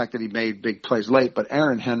other than the fact that he made big plays late. But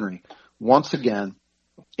Aaron Henry, once again,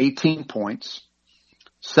 18 points,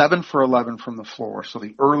 7 for 11 from the floor. So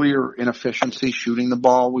the earlier inefficiency shooting the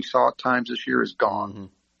ball we saw at times this year is gone. Mm-hmm.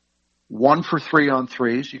 1 for 3 on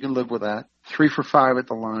threes. You can live with that. 3 for 5 at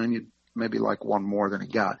the line. You'd maybe like one more than he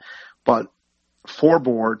got. But 4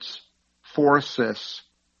 boards, 4 assists,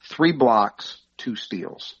 3 blocks, 2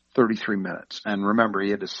 steals, 33 minutes. And remember, he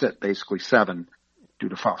had to sit basically 7 due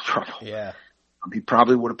to foul trouble. Yeah. He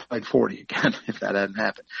probably would have played 40 again if that hadn't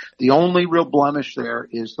happened. The only real blemish there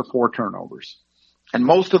is the 4 turnovers. And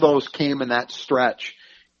most of those came in that stretch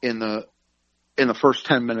in the first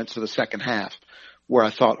 10 minutes of the second half, where I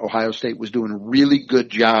thought Ohio State was doing a really good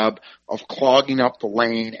job of clogging up the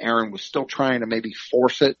lane. Aaron was still trying to maybe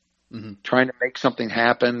force it, trying to make something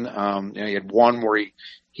happen. He had one where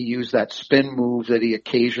he used that spin move that he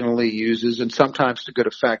occasionally uses, and sometimes to good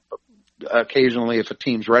effect, but occasionally if a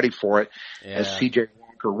team's ready for it, as CJ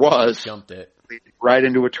Walker was, jumped it right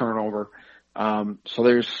into a turnover. So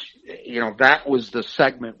there's, that was the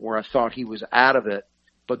segment where I thought he was out of it.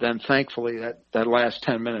 But then thankfully that last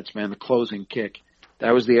 10 minutes, man, the closing kick,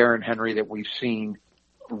 that was the Aaron Henry that we've seen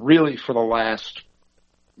really for the last,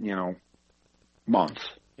 month.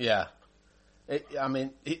 Yeah.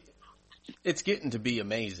 It's getting to be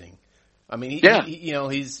amazing. I mean,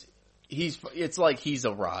 it's like he's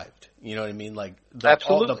arrived. You know what I mean? Like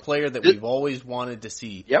the player that we've always wanted to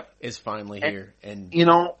see is finally here. And I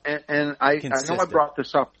know I brought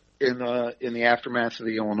this up in the aftermath of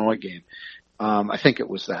the Illinois game. I think it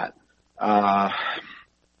was that.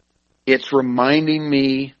 It's reminding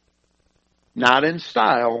me, not in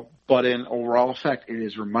style, but in overall effect, it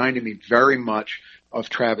is reminding me very much of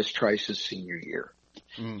Travis Trice's senior year.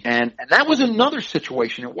 And that was another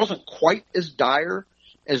situation. It wasn't quite as dire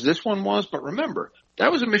as this one was, but remember,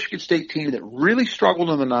 that was a Michigan State team that really struggled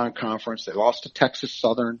in the non-conference. They lost to Texas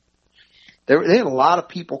Southern. They had a lot of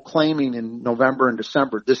people claiming in November and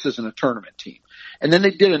December this isn't a tournament team. And then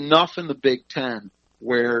they did enough in the Big Ten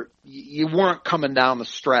where you weren't coming down the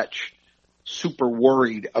stretch super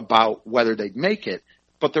worried about whether they'd make it.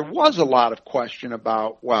 But there was a lot of question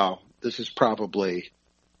about, well, this is probably,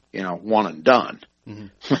 one and done. Mm-hmm.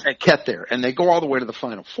 when they get there, and they go all the way to the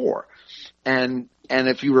Final Four. And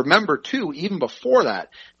if you remember too, even before that,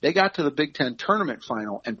 they got to the Big Ten tournament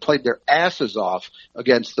final and played their asses off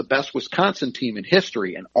against the best Wisconsin team in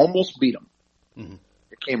history and almost beat them. Mm-hmm.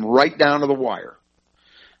 It came right down to the wire.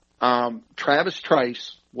 Travis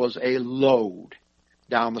Trice was a load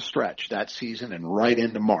down the stretch that season and right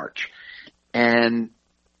into March. And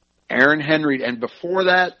Aaron Henry, and before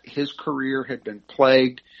that, his career had been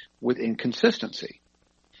plagued with inconsistency.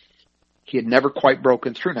 He had never quite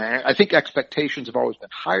broken through. Now, I think expectations have always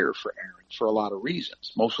been higher for Aaron for a lot of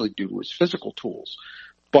reasons, mostly due to his physical tools.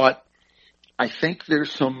 But I think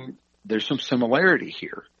there's some similarity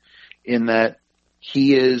here in that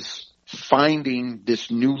he is finding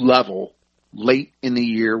this new level late in the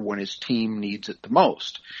year when his team needs it the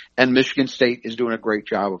most. And Michigan State is doing a great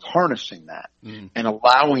job of harnessing that and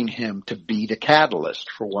allowing him to be the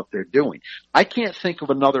catalyst for what they're doing. I can't think of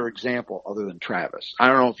another example other than Travis. I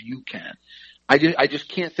don't know if you can. I just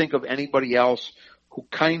can't think of anybody else who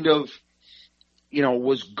kind of,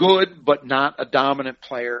 was good but not a dominant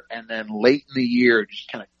player, and then late in the year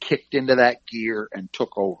just kind of kicked into that gear and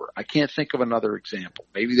took over. I can't think of another example.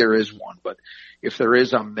 Maybe there is one, but if there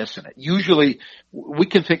is, I'm missing it. Usually we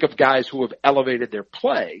can think of guys who have elevated their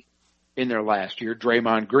play in their last year.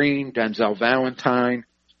 Draymond Green, Denzel Valentine,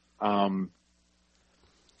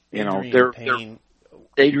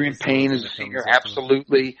 Adrian Payne is a senior,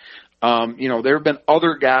 absolutely. There have been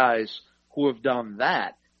other guys who have done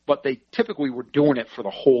that, but they typically were doing it for the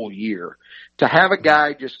whole year. To have a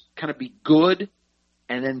guy just kind of be good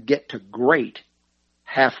and then get to great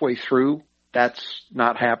halfway through, that's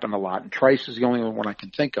not happened a lot. And Trice is the only one I can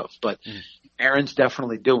think of, but Aaron's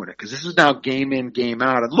definitely doing it because this is now game in, game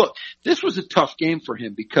out. And look, this was a tough game for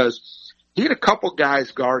him because he had a couple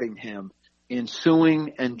guys guarding him in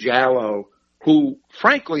Suing and Jallow who,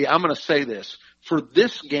 frankly, I'm going to say this, for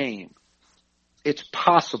this game, it's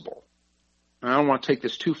possible. I don't want to take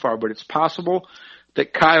this too far, but it's possible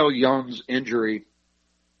that Kyle Young's injury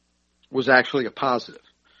was actually a positive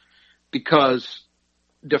because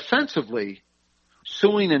defensively,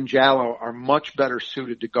 Suing and Jallow are much better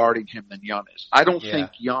suited to guarding him than Young is. I don't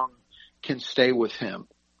think Young can stay with him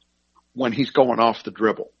when he's going off the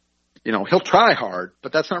dribble. He'll try hard,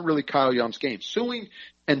 but that's not really Kyle Young's game. Suing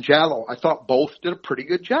and Jallow, I thought both did a pretty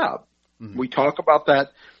good job. Mm-hmm. We talk about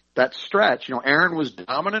that stretch. Aaron was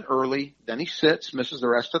dominant early, then he sits, misses the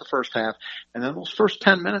rest of the first half, and then those first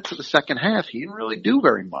 10 minutes of the second half, he didn't really do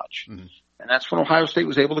very much. Mm-hmm. And that's when Ohio State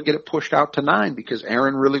was able to get it pushed out to 9 because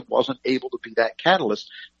Aaron really wasn't able to be that catalyst.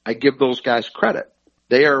 I give those guys credit.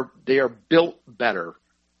 They are built better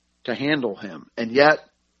to handle him. And yet,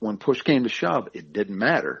 when push came to shove, it didn't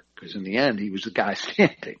matter because in the end, he was the guy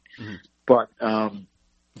standing. Mm-hmm. But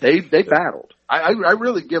they battled. I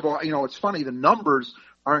really give, it's funny, the numbers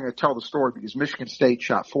aren't going to tell the story because Michigan State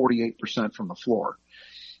shot 48% from the floor.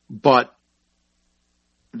 But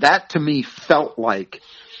that to me felt like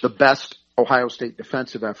the best Ohio State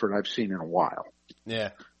defensive effort I've seen in a while.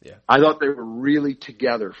 Yeah. I thought they were really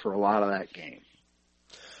together for a lot of that game.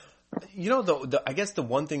 I guess the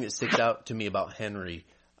one thing that sticks out to me about Henry,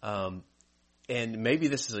 and maybe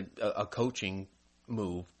this is a coaching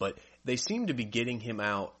move, but they seem to be getting him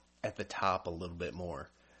out at the top a little bit more.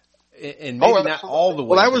 And maybe not all the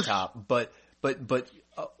way to the top, but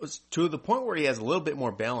to the point where he has a little bit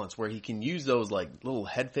more balance, where he can use those like little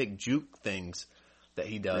head fake juke things that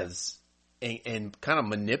he does and kind of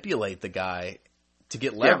manipulate the guy to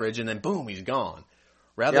get leverage, and then boom, he's gone.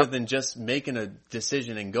 Rather than just making a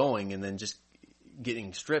decision and going and then just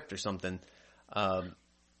getting stripped or something.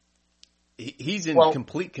 He's in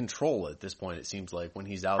complete control at this point, it seems like, when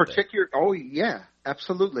he's out there. Oh, yeah,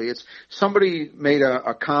 absolutely. It's somebody made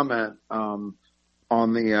a comment on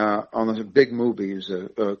the Big Movie, who's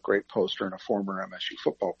a great poster and a former MSU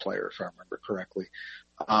football player, if I remember correctly,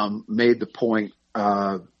 made the point,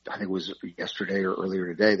 I think it was yesterday or earlier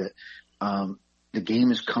today, that the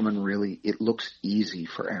game is coming it looks easy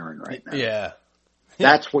for Aaron right now. Yeah.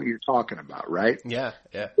 That's what you're talking about, right? Yeah.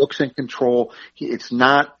 Looks in control. It's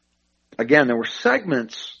not. Again, there were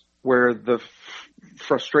segments where the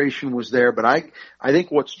frustration was there, but I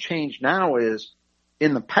think what's changed now is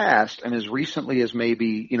in the past and as recently as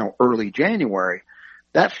maybe, early January,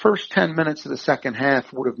 that first 10 minutes of the second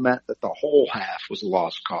half would have meant that the whole half was a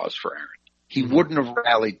lost cause for Aaron. He wouldn't have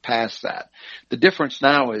rallied past that. The difference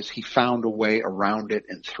now is he found a way around it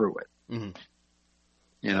and through it.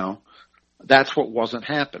 Mm-hmm. That's what wasn't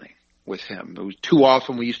happening. with him. It was too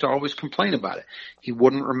often we used to always complain about it. He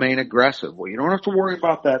wouldn't remain aggressive. Well, you don't have to worry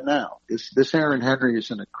about that now. This Aaron Henry is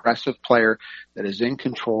an aggressive player that is in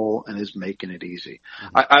control and is making it easy.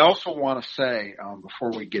 Mm-hmm. I also want to say,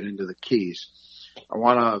 before we get into the keys, I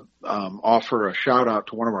want to offer a shout out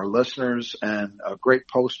to one of our listeners and a great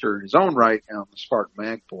poster in his own right on the Spartan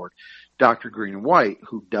Mag board, Dr. Green and White,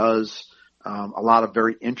 who does a lot of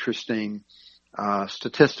very interesting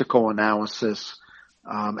statistical analysis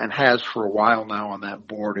and has for a while now on that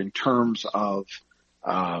board in terms of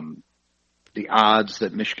the odds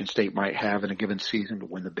that Michigan State might have in a given season to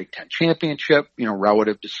win the Big Ten championship,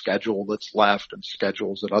 relative to schedule that's left and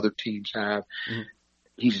schedules that other teams have. Mm-hmm.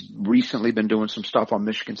 He's recently been doing some stuff on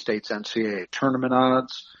Michigan State's NCAA tournament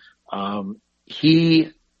odds. Those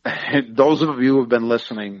of you who have been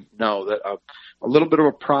listening know that a little bit of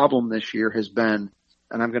a problem this year has been,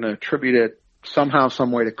 and I'm going to attribute it somehow,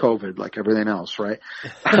 some way to COVID, like everything else, right?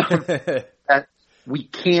 That we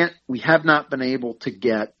have not been able to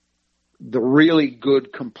get the really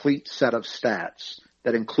good, complete set of stats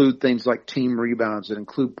that include things like team rebounds, that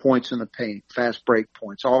include points in the paint, fast break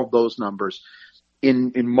points, all of those numbers.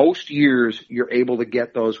 In most years, you're able to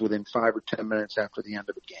get those within 5 or 10 minutes after the end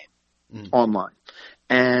of the game online.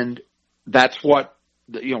 And that's what,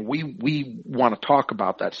 we want to talk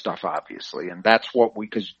about that stuff, obviously. And that's what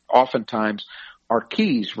because oftentimes our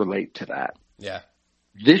keys relate to that. Yeah.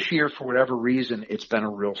 This year, for whatever reason, it's been a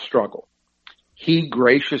real struggle. He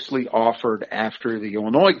graciously offered after the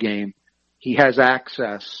Illinois game, he has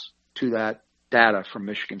access to that data from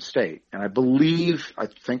Michigan State. And I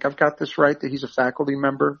think I've got this right, that he's a faculty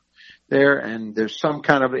member there, and there's some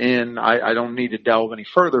kind of I don't need to delve any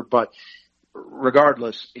further, but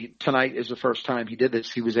regardless, tonight is the first time he did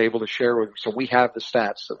this. He was able to share with me. So we have the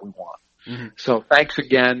stats that we want. Mm-hmm. So thanks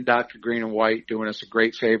again, Dr. Green and White, doing us a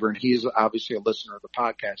great favor. And he's obviously a listener of the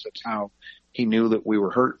podcast. That's how he knew that we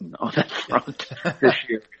were hurting on that front this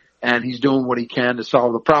year. And he's doing what he can to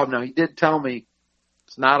solve the problem. Now, he did tell me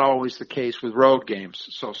it's not always the case with road games.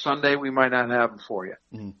 So Sunday we might not have them for you.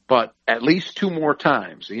 Mm-hmm. But at least 2 more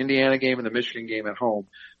times, the Indiana game and the Michigan game at home,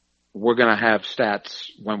 we're going to have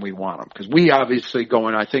stats when we want them. Because we obviously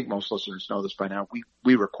I think most listeners know this by now,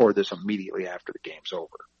 we record this immediately after the game's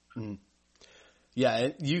over. Mm-hmm. Yeah,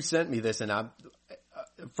 and you sent me this, and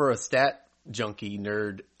for a stat junkie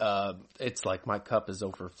nerd, it's like my cup is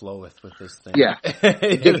overfloweth with this thing. Yeah.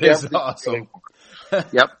 It is awesome.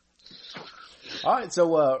 Yep. All right,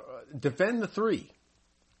 so defend the 3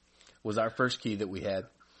 was our first key that we had.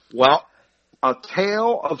 Well, a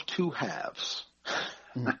tale of 2 halves.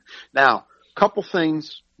 Now, a couple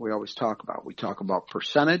things we always talk about. We talk about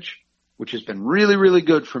percentage, which has been really, really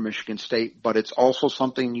good for Michigan State, but it's also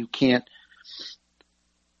something you can't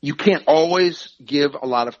always give a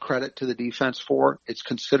lot of credit to the defense for. It's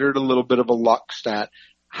considered a little bit of a luck stat.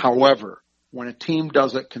 However, when a team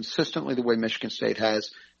does it consistently the way Michigan State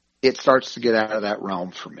has, it starts to get out of that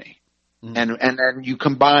realm for me. Mm-hmm. And then you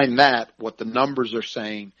combine that, what the numbers are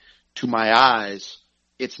saying, to my eyes,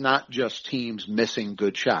 it's not just teams missing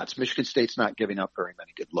good shots. Michigan State's not giving up very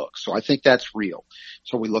many good looks. So I think that's real.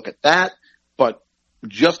 So we look at that, but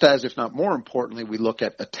just as, if not more importantly, we look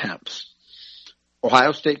at attempts.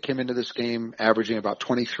 Ohio State came into this game averaging about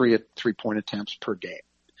 23 3-point attempts per game.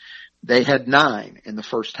 They had 9 in the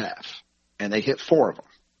first half, and they hit 4 of them.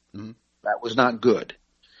 Mm-hmm. That was not good.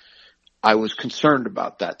 I was concerned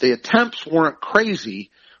about that. The attempts weren't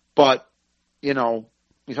crazy, but, you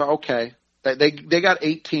thought, okay. They got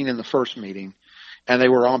 18 in the first meeting, and they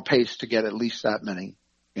were on pace to get at least that many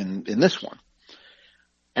in this one.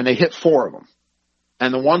 And they hit 4 of them.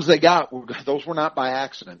 And the ones they got, those were not by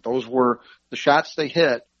accident. Those were the shots they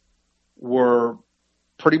hit were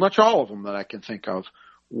pretty much all of them that I can think of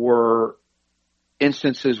were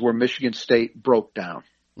instances where Michigan State broke down.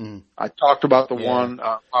 Mm. I talked about the one,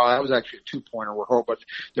 that was actually a 2-pointer but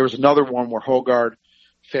there was another one where Hogard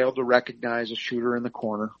failed to recognize a shooter in the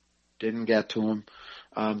corner, didn't get to him.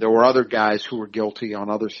 There were other guys who were guilty on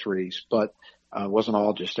other threes, but it wasn't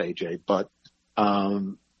all just AJ. But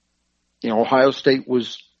Ohio State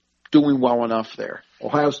was doing well enough there.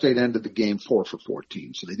 Ohio State ended the game 4 for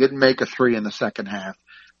 14, so they didn't make a 3 in the second half.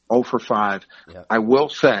 0 for 5. Yeah. I will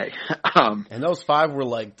say. And those 5 were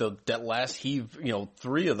like that last heave,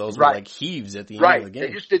 3 of those were like heaves at the end of the game.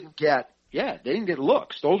 They just didn't get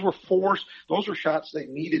looks. Those were shots they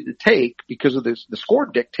needed to take because of the score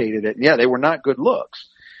dictated it. And they were not good looks.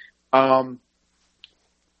 I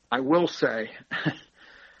will say,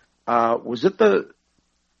 was it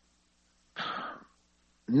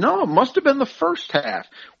no, it must have been the first half.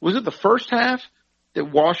 Was it the first half that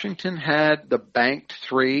Washington had the banked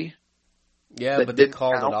 3 Yeah, but they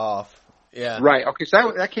called it off. Yeah. Right. Okay,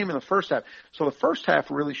 so that came in the first half. So the first half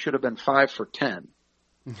really should have been 5 for 10.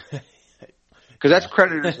 Because that's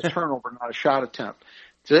credited as a turnover, not a shot attempt.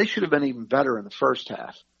 So they should have been even better in the first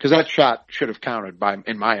half. Because that shot should have counted,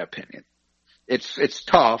 in my opinion. It's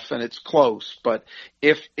tough and it's close, but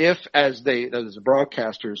if as the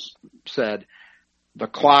broadcasters said, the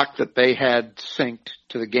clock that they had synced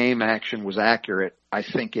to the game action was accurate, I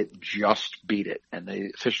think it just beat it. And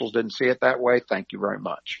the officials didn't see it that way. Thank you very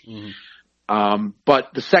much. Mm-hmm.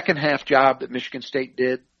 But the second half job that Michigan State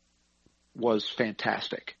did was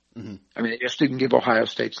fantastic. Mm-hmm. I mean, it just didn't give Ohio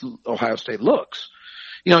State looks.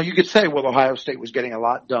 You know, you could say, well, Ohio State was getting a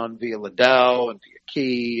lot done via Liddell and via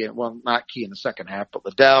Key, and well, not Key in the second half, but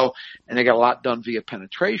Liddell, and they got a lot done via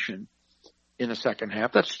penetration in the second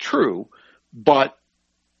half. That's true, but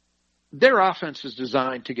their offense is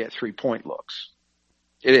designed to get 3-point looks.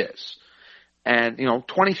 It is. And, you know,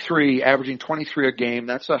 averaging 23 a game,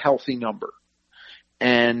 that's a healthy number.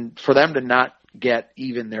 And for them to not get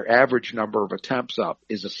even their average number of attempts up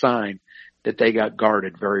is a sign that they got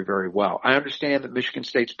guarded very, very well. I understand that Michigan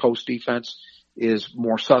State's post defense is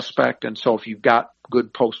more suspect, and so if you've got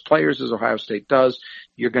good post players, as Ohio State does,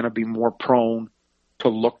 you're going to be more prone to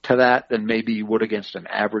look to that than maybe you would against an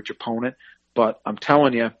average opponent. But I'm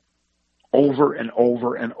telling you, over and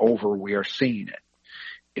over and over, we are seeing it.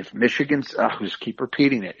 If I just keep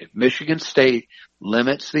repeating it, if Michigan State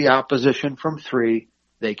limits the opposition from 3,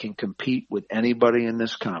 they can compete with anybody in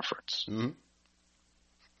this conference. Mm-hmm.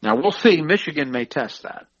 Now, we'll see. Michigan may test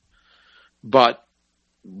that. But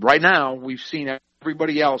right now, we've seen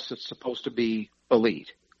everybody else that's supposed to be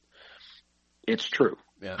elite. It's true.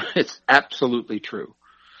 Yeah. It's absolutely true.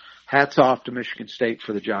 Hats off to Michigan State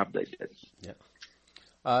for the job they did.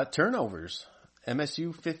 Yeah. Turnovers.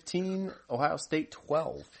 MSU 15, Ohio State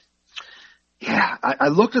 12. Yeah, I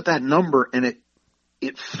looked at that number, and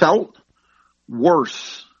it felt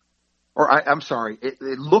worse. I'm sorry, it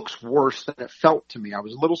looks worse than it felt to me. I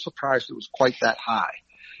was a little surprised it was quite that high.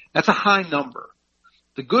 That's a high number.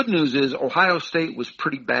 The good news is Ohio State was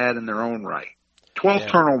pretty bad in their own right. 12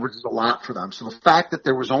 turnovers is a lot for them. So the fact that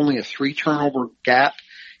there was only a 3 turnover gap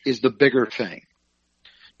is the bigger thing.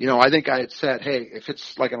 You know, I think I had said, hey, if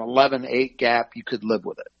it's like an 11-8 gap, you could live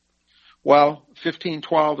with it. Well,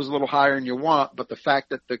 15-12 is a little higher than you want, but the fact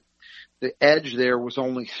that the edge there was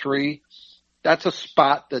only 3, that's a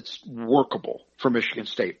spot that's workable for Michigan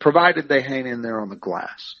State, provided they hang in there on the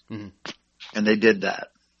glass. Mm-hmm. And they did that.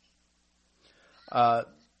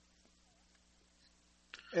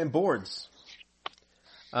 And boards.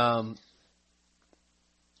 Well,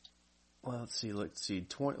 let's see.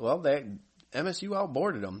 MSU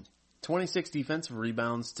outboarded them. 26 defensive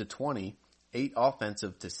rebounds to 20, 8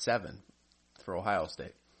 offensive to 7 for Ohio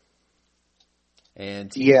State.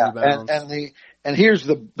 And rebounds, and here's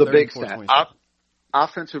the big stat.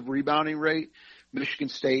 Offensive rebounding rate, Michigan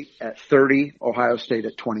State at 30, Ohio State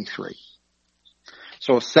at 23.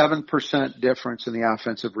 So a 7% difference in the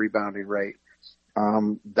offensive rebounding rate.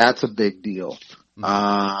 That's a big deal.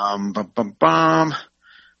 Mm-hmm.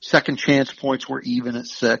 Second chance points were even at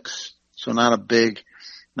 6. So not a big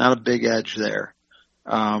edge there.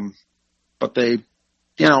 But they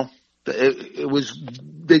did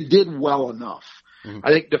well enough. Mm-hmm.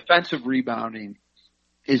 I think defensive rebounding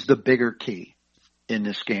is the bigger key in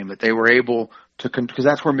this game, that they were able to, because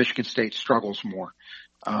that's where Michigan State struggles more.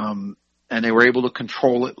 And they were able to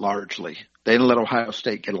control it largely. They didn't let Ohio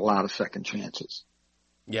State get a lot of second chances.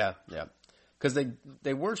 Yeah. Because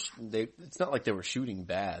it's not like they were shooting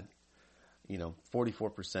bad.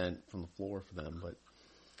 44% from the floor for them,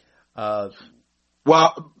 but,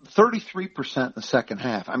 33% in the second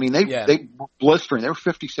half. I mean, they were blistering. They were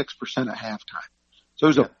 56% at halftime. So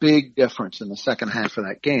there's a big difference in the second half of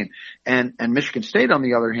that game. And Michigan State, on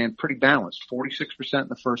the other hand, pretty balanced. 46% in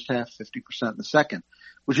the first half, 50% in the second,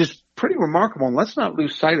 which is pretty remarkable. And let's not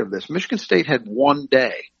lose sight of this. Michigan State had one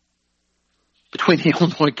day between the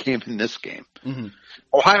Illinois game and this game. Mm-hmm.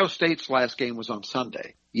 Ohio State's last game was on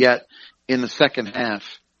Sunday. Yet in the second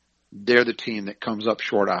half, they're the team that comes up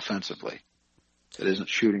short offensively, that isn't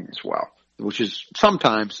shooting as well, which is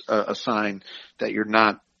sometimes a sign that you're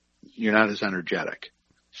not as energetic,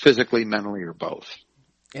 physically, mentally, or both.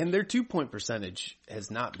 And their 2-point percentage has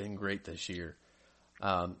not been great this year.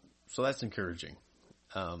 So that's encouraging.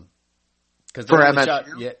 For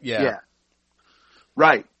MSU? Yeah.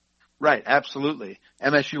 Right. Absolutely.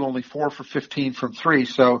 MSU only 4 for 15 from 3.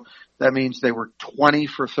 So that means they were 20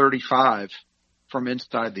 for 35 from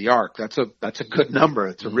inside the arc. That's a good number.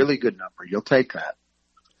 It's a really good number. You'll take that.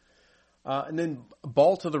 And then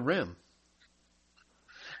ball to the rim.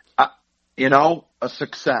 A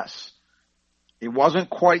success. It wasn't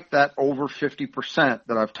quite that over 50%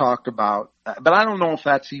 that I've talked about, but I don't know if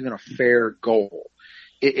that's even a fair goal.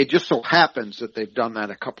 It just so happens that they've done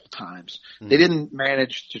that a couple times. Mm-hmm. They didn't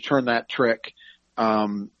manage to turn that trick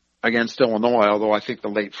against Illinois, although I think the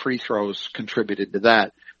late free throws contributed to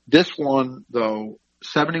that. This one, though,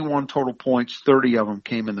 71 total points, 30 of them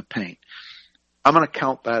came in the paint. I'm going to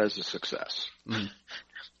count that as a success. Mm-hmm.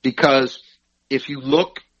 Because if you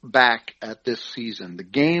look back at this season, the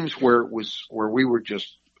games where we were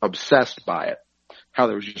just obsessed by it, how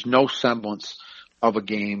there was just no semblance of a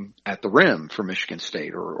game at the rim for Michigan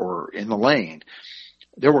State or in the lane.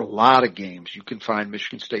 There were a lot of games. You can find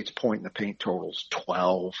Michigan State's point in the paint totals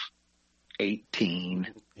 12, 18.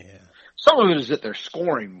 Yeah. Some of it is that they're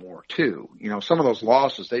scoring more too. You know, some of those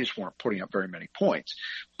losses, they just weren't putting up very many points.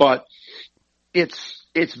 But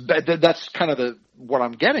that's kind of what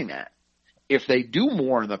I'm getting at. If they do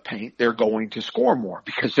more in the paint, they're going to score more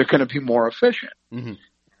because they're going to be more efficient. Mm-hmm. You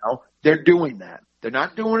know, they're doing that. They're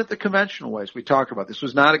not doing it the conventional ways we talked about. This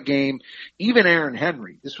was not a game, even Aaron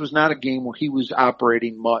Henry, this was not a game where he was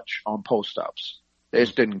operating much on post-ups. They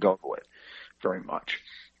just didn't go to it very much.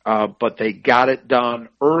 But they got it done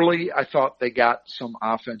early. I thought they got some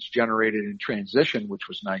offense generated in transition, which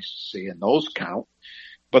was nice to see, and those count.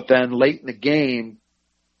 But then late in the game,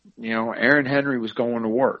 you know, Aaron Henry was going to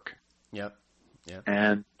work. Yep.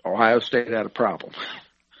 And Ohio State had a problem.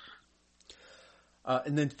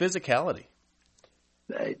 And then physicality.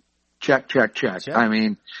 Check. I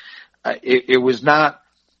mean, it was not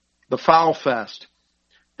the foul fest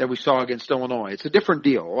that we saw against Illinois. It's a different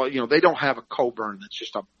deal. You know, they don't have a Coburn that's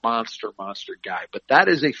just a monster guy, but that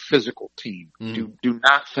is a physical team. Mm. Do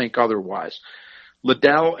not think otherwise.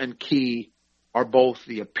 Liddell and Key are both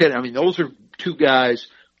the epitome. I mean, those are two guys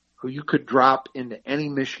who you could drop into any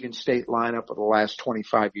Michigan State lineup of the last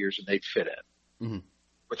 25 years and they'd fit in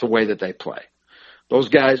with the way that they play. Those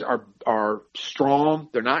guys are strong.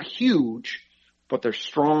 They're not huge, but they're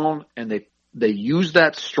strong, and they use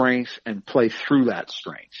that strength and play through that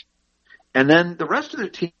strength. And then the rest of the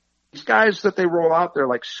team, these guys that they roll out there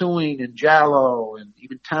like Sewing and Jallow, and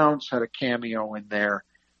even Towns had a cameo in there.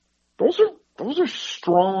 Those are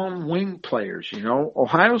strong wing players, you know.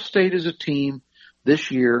 Ohio State is a team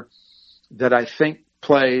this year that I think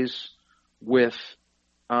plays with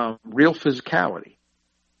real physicality.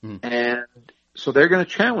 And so they're going to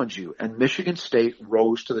challenge you, and Michigan State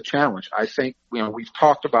rose to the challenge. I think, you know, we've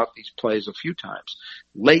talked about these plays a few times.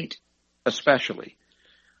 Late, especially,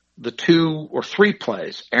 the 2 or 3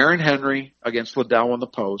 plays, Aaron Henry against Liddell on the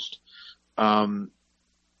post, Howard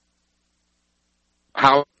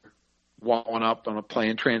walling up on a play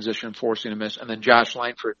in transition, forcing a miss, and then Josh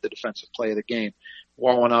Langford, the defensive play of the game,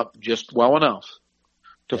 walling up just well enough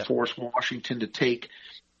to force Washington to take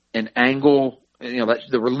an angle. You know, that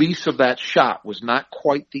the release of that shot was not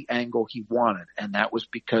quite the angle he wanted, and that was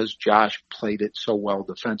because Josh played it so well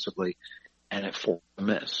defensively, and it forced a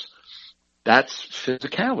miss. That's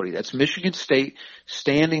physicality. That's Michigan State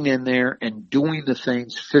standing in there and doing the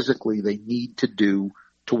things physically they need to do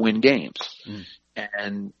to win games.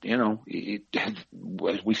 And, you know,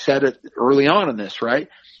 we said it early on in this, right?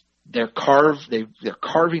 They're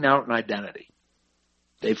carving out an identity.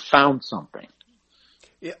 They've found something.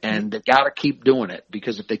 Yeah. And they got to keep doing it,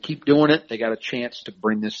 because if they keep doing it, they got a chance to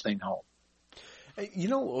bring this thing home. You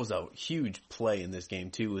know what was a huge play in this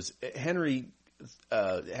game too was Henry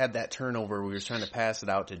had that turnover. We were trying to pass it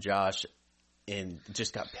out to Josh and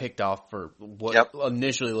just got picked off for what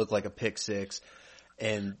initially looked like a pick six.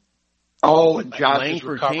 And Josh's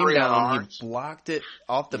came down. He blocked it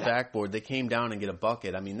off the backboard. They came down and get a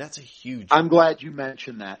bucket. I mean, that's a huge. I'm glad you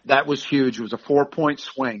mentioned that. That was huge. It was a 4-point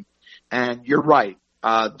swing, and you're right.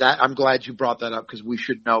 I'm glad you brought that up, because we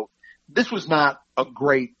should note this was not a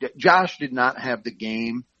great. Josh did not have the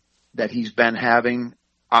game that he's been having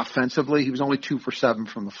offensively. He was only 2 for 7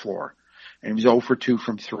 from the floor, and he was 0 for 2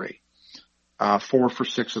 from 3, 4 for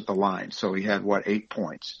 6 at the line. So he had 8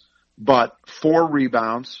 points, but 4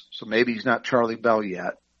 rebounds. So maybe he's not Charlie Bell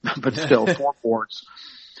yet, but still 4 boards,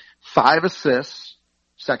 5 assists,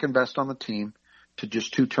 second best on the team, to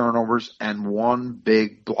just 2 turnovers and 1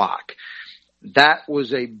 big block. That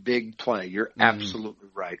was a big play. You're absolutely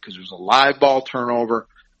right, because there's a live ball turnover.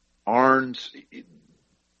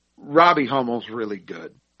 Robbie Hummel's really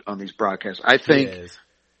good on these broadcasts. I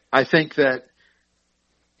think that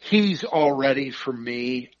he's already, for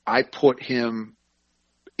me, I put him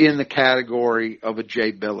in the category of a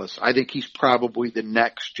Jay Billis. I think he's probably the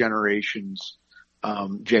next generation's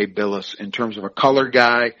Jay Billis in terms of a color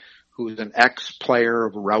guy who's an ex-player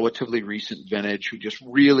of a relatively recent vintage who just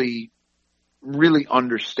really really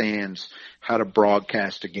understands how to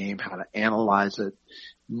broadcast a game, how to analyze it,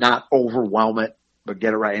 not overwhelm it, but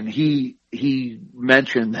get it right. And he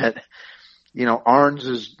mentioned that, Arns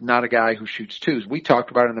is not a guy who shoots twos. We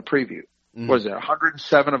talked about it in the preview. Was it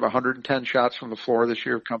 107 of 110 shots from the floor this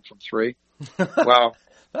year have come from three? Well,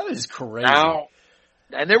 that is crazy. Now,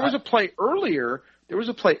 and there was a play earlier.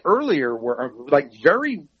 Where, like,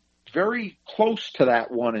 very, very close to that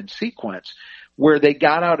one in sequence, where they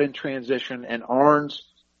got out in transition, and Arns,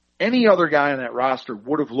 any other guy on that roster,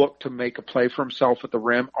 would have looked to make a play for himself at the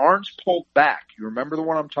rim. Arns pulled back. You remember the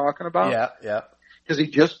one I'm talking about? Yeah.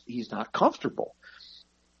 Because he's not comfortable.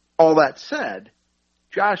 All that said,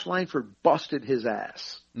 Josh Langford busted his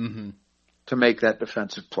ass to make that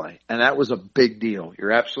defensive play. And that was a big deal.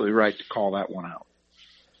 You're absolutely right to call that one out.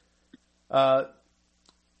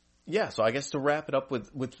 So I guess to wrap it up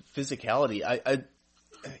with physicality,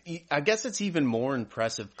 I guess it's even more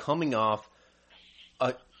impressive coming off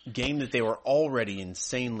a game that they were already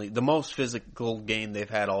the most physical game they've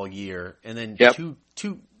had all year. And then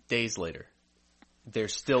two days later, they're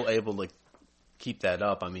still able to keep that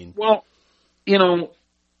up. I mean, well,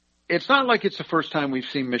 it's not like it's the first time we've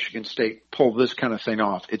seen Michigan State pull this kind of thing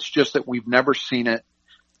off. It's just that we've never seen it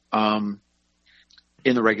in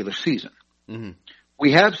the regular season. Mm-hmm.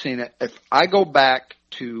 We have seen it. If I go back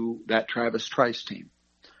to that Travis Trice team,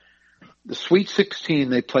 the Sweet 16,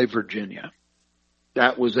 they played Virginia.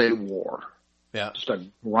 That was a war. Yeah. Just a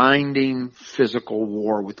grinding physical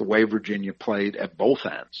war with the way Virginia played at both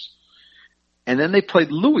ends. And then they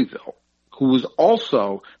played Louisville, who was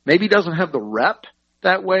also, maybe doesn't have the rep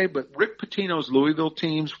that way, but Rick Pitino's Louisville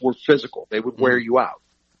teams were physical. They would wear you out.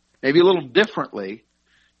 Maybe a little differently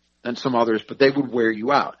than some others, but they would wear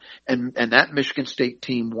you out. And that Michigan State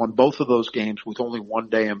team won both of those games with only one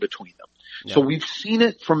day in between them. Yeah. So we've seen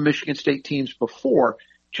it from Michigan State teams before,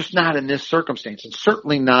 just not in this circumstance, and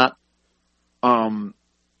certainly not,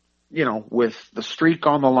 with the streak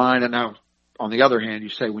on the line. And now, on the other hand, you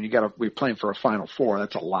say when we're playing for a Final Four,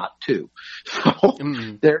 that's a lot too. So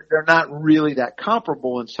they're not really that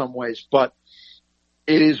comparable in some ways, but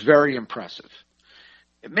it is very impressive.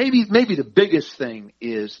 Maybe the biggest thing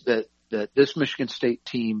is that this Michigan State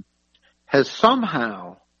team has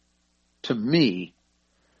somehow, to me,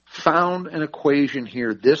 found an equation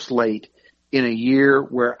here this late in a year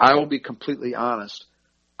where I will be completely honest,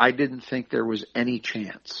 I didn't think there was any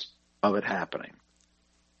chance of it happening.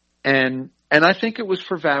 And I think it was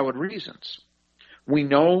for valid reasons. We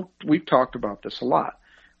know, we've talked about this a lot.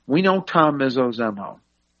 We know Tom Izzo's MO,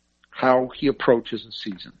 how he approaches a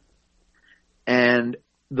season. And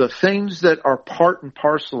the things that are part and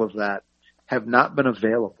parcel of that have not been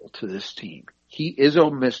available to this team.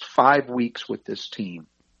 Izzo missed 5 weeks with this team,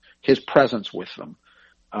 his presence with them,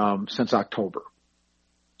 since October.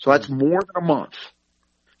 So that's more than a month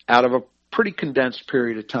out of a pretty condensed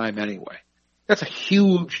period of time anyway. That's a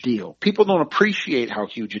huge deal. People don't appreciate how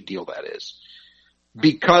huge a deal that is.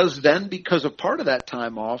 Because of part of that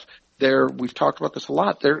time off, we've talked about this a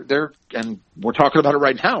lot, and we're talking about it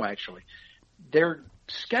right now actually, their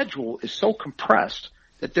schedule is so compressed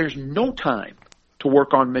that there's no time to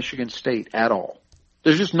work on Michigan State at all.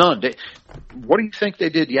 There's just none. What do you think they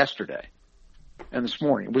did yesterday and this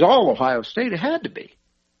morning? It was all Ohio State. It had to be.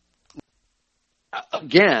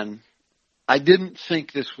 Again, I didn't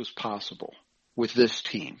think this was possible with this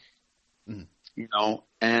team, and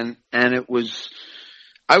it was,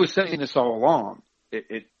 I was saying this all along.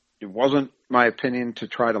 It wasn't my opinion to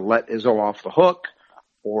try to let Izzo off the hook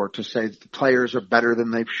or to say that the players are better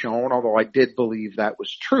than they've shown, although I did believe that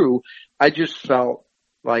was true. I just felt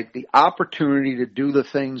like the opportunity to do the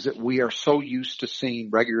things that we are so used to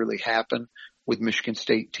seeing regularly happen with Michigan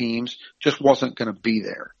State teams just wasn't going to be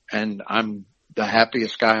there. And I'm the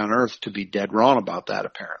happiest guy on earth to be dead wrong about that,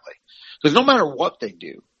 apparently. Because no matter what they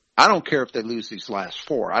do, I don't care if they lose these last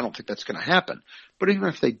 4. I don't think that's going to happen. But even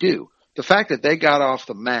if they do, the fact that they got off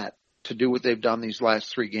the mat to do what they've done these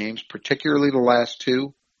last 3 games, particularly the last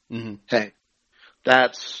 2, hey,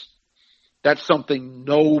 that's something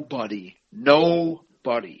nobody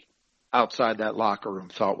outside that locker room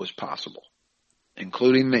thought was possible,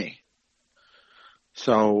 including me.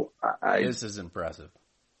 So this is impressive.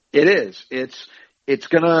 It is. It's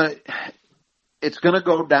gonna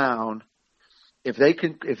go down if they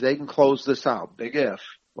can close this out. Big if.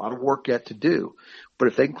 A lot of work yet to do. But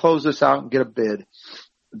if they can close this out and get a bid,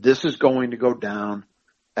 this is going to go down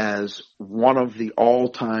as one of the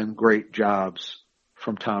all-time great jobs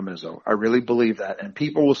from Tom Izzo. I really believe that. And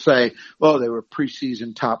people will say, well, they were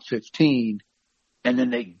preseason top 15, and then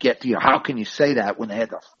they get to, how can you say that when they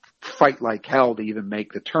had to fight like hell to even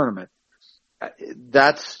make the tournament?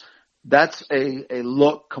 That's That's a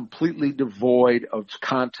look completely devoid of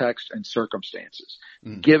context and circumstances.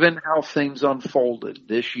 Given how things unfolded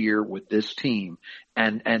this year with this team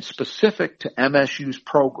and specific to MSU's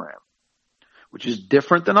program, which is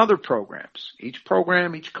different than other programs. Each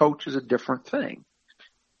program, each coach is a different thing.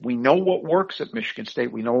 We know what works at Michigan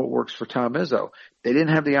State. We know what works for Tom Izzo. They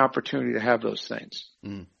didn't have the opportunity to have those things.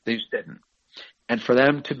 They just didn't. And for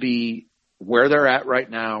them to be where they're at right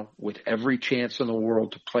now with every chance in the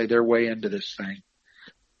world to play their way into this thing,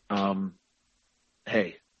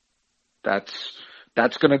 hey,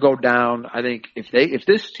 that's going to go down. I think if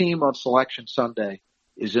this team on Selection Sunday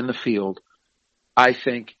is in the field, I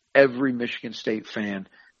think every Michigan State fan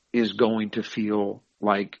is going to feel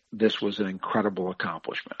like this was an incredible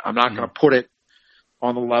accomplishment. I'm not going to put it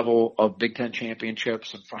on the level of Big Ten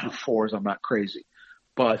championships and Final Fours. I'm not crazy,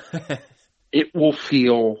 but it will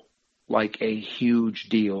feel like a huge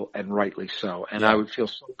deal, and rightly so. And I would feel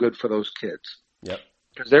so good for those kids. Yep.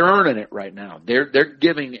 Because they're earning it right now. They're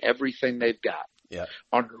giving everything they've got. Yep.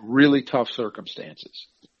 Under really tough circumstances.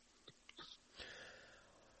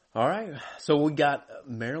 All right. So we got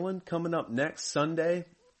Maryland coming up next Sunday,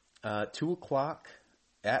 2:00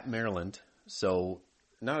 at Maryland. So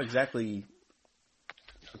not exactly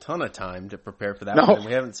a ton of time to prepare for that. No. And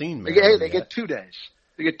we haven't seen Maryland They get 2 days.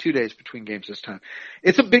 They get 2 days between games this time.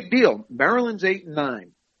 It's a big deal. Maryland's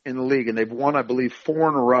 8-9 in the league, and they've won, I believe, 4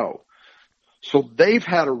 in a row. So they've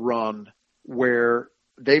had a run where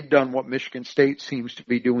they've done what Michigan State seems to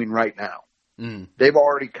be doing right now. They've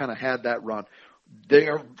already kind of had that run. They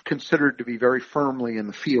are considered to be very firmly in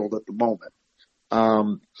the field at the moment.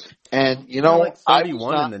 And, you know, they're like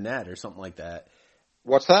 31 in the net or something like that.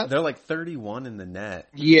 What's that? They're like 31 in the net.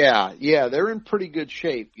 Yeah, they're in pretty good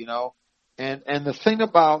shape, you know. And the thing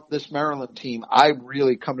about this Maryland team, I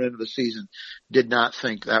really, coming into the season, did not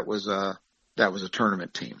think that was a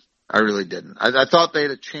tournament team. I really didn't. I thought they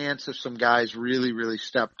had a chance if some guys really, really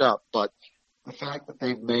stepped up. But the fact that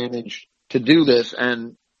they've managed to do this,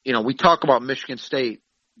 and, you know, we talk about Michigan State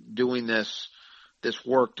doing this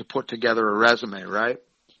work to put together a resume, right?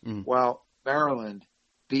 Well, Maryland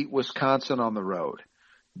beat Wisconsin on the road,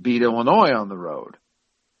 beat Illinois on the road,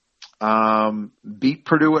 beat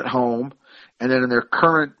Purdue at home, and then in their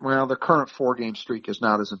current 4-game streak is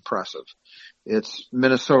not as impressive. It's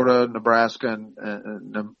Minnesota, Nebraska,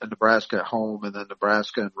 and Nebraska at home, and then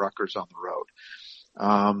Nebraska and Rutgers on the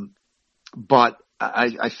road. But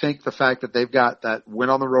I think the fact that they've got that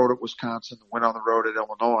win on the road at Wisconsin, win on the road at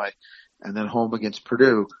Illinois, and then home against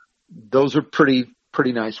Purdue, those are pretty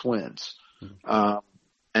nice wins.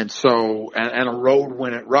 And so, and a road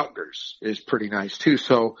win at Rutgers is pretty nice too.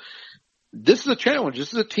 So this is a challenge.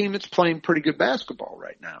 This is a team that's playing pretty good basketball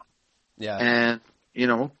right now. Yeah. And, you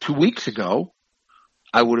know, 2 weeks ago,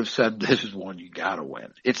 I would have said this is one you gotta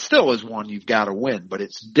win. It still is one you've gotta win, but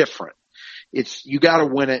it's different. You gotta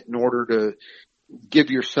win it in order to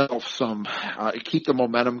give yourself some, keep the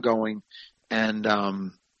momentum going and,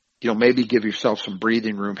 you know, maybe give yourself some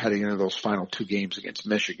breathing room heading into those final 2 games against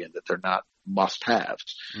Michigan that they're not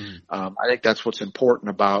must-haves. I think that's what's important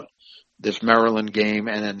about this Maryland game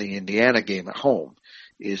and then the Indiana game at home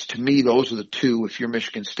is, to me, those are the 2, if you're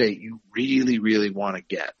Michigan State, you really, really want to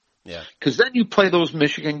get. Yeah. Because then you play those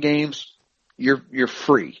Michigan games, you're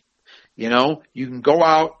free. You know, you can go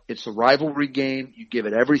out, it's a rivalry game, you give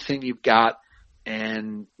it everything you've got,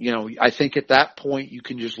 and, you know, I think at that point you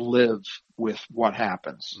can just live with what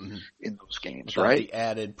happens in those games, without right? The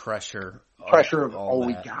added pressure of,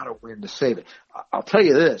 we gotta win to save it. I'll tell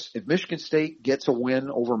you this, if Michigan State gets a win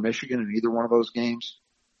over Michigan in either one of those games,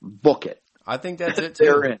 book it. I think that's it too.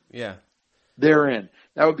 They're in. Yeah. They're in.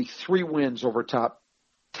 That would be 3 wins over top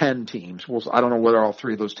 10 teams. Well, I don't know whether all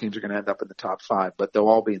 3 of those teams are going to end up in the top 5, but they'll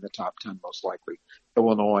all be in the top 10 most likely.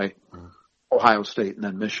 Illinois, Ohio State, and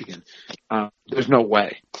then Michigan. There's no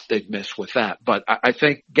way they'd miss with that. But I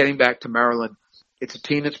think getting back to Maryland, it's a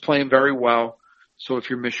team that's playing very well. So if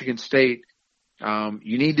you're Michigan State,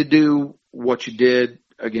 you need to do what you did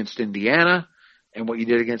against Indiana and what you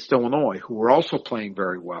did against Illinois, who were also playing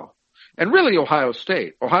very well. And really Ohio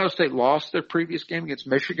State. Ohio State lost their previous game against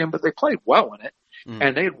Michigan, but they played well in it.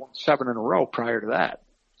 And they had won 7 in a row prior to that.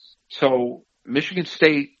 So Michigan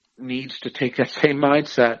State needs to take that same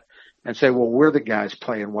mindset and say, well, we're the guys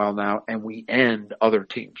playing well now, and we end other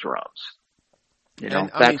teams' runs. You know,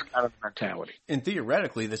 that's kind of the mentality. And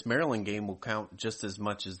theoretically, this Maryland game will count just as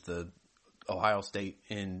much as the Ohio State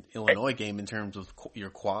and Illinois game in terms of your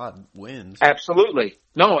quad wins. Absolutely.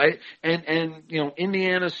 No, and you know,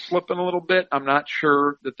 Indiana's slipping a little bit. I'm not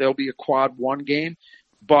sure that there'll be a quad 1 game,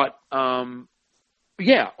 but you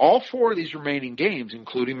yeah, all 4 of these remaining games,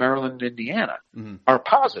 including Maryland and Indiana, are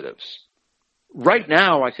positives. Right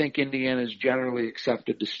now, I think Indiana is generally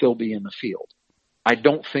accepted to still be in the field. I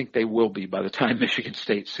don't think they will be by the time Michigan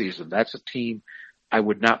State sees them. That's a team I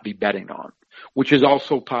would not be betting on, which is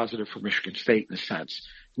also positive for Michigan State in a sense.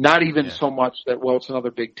 Not even so much that, well, it's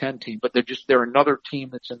another Big Ten team, but they're another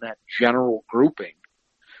team that's in that general grouping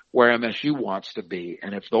where MSU wants to be.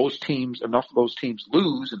 And if enough of those teams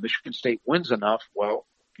lose and Michigan State wins enough, well,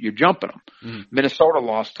 you're jumping them. Minnesota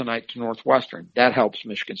lost tonight to Northwestern. That helps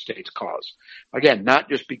Michigan State's cause. Again, not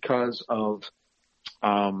just because of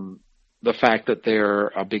the fact that they're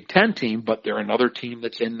a Big Ten team, but they're another team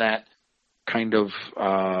that's in that kind of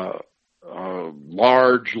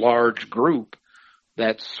large group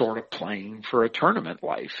that's sort of playing for a tournament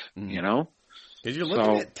life, you know? Because you're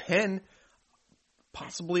looking at 10,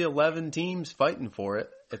 possibly 11 teams fighting for it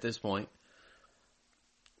at this point.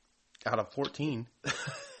 Out of 14.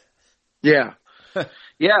 Yeah.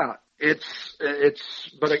 Yeah.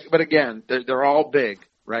 But again, they're all big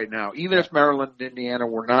right now. Even if Maryland and Indiana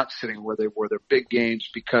were not sitting where they were, they're big games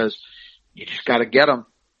because you just got to get them.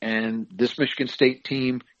 And this Michigan State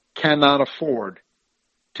team cannot afford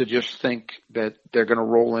to just think that they're going to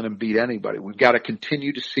roll in and beat anybody. We've got to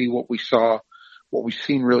continue to see what we've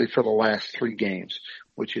seen really for the last 3 games,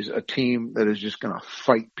 which is a team that is just going to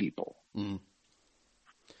fight people. All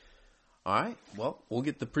right. Well, we'll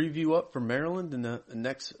get the preview up for Maryland in the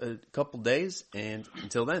next couple days. And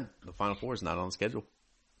until then, the Final Four is not on schedule.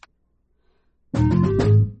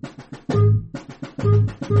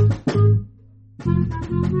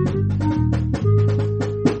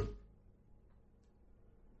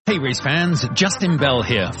 Hey race fans, Justin Bell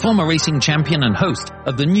here, former racing champion and host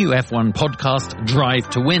of the new F1 podcast Drive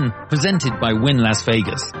to Win, presented by Win Las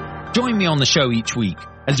Vegas. Join me on the show each week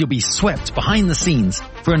as you'll be swept behind the scenes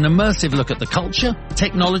for an immersive look at the culture,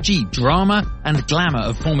 technology, drama, and glamour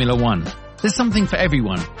of Formula One. There's something for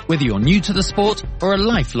everyone, whether you're new to the sport or a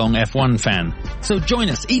lifelong F1 fan. So join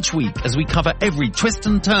us each week as we cover every twist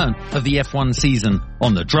and turn of the F1 season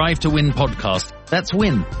on the Drive to Win podcast. That's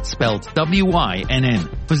Win, spelled W-Y-N-N,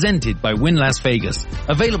 presented by Win Las Vegas.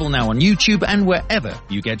 Available now on YouTube and wherever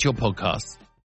you get your podcasts.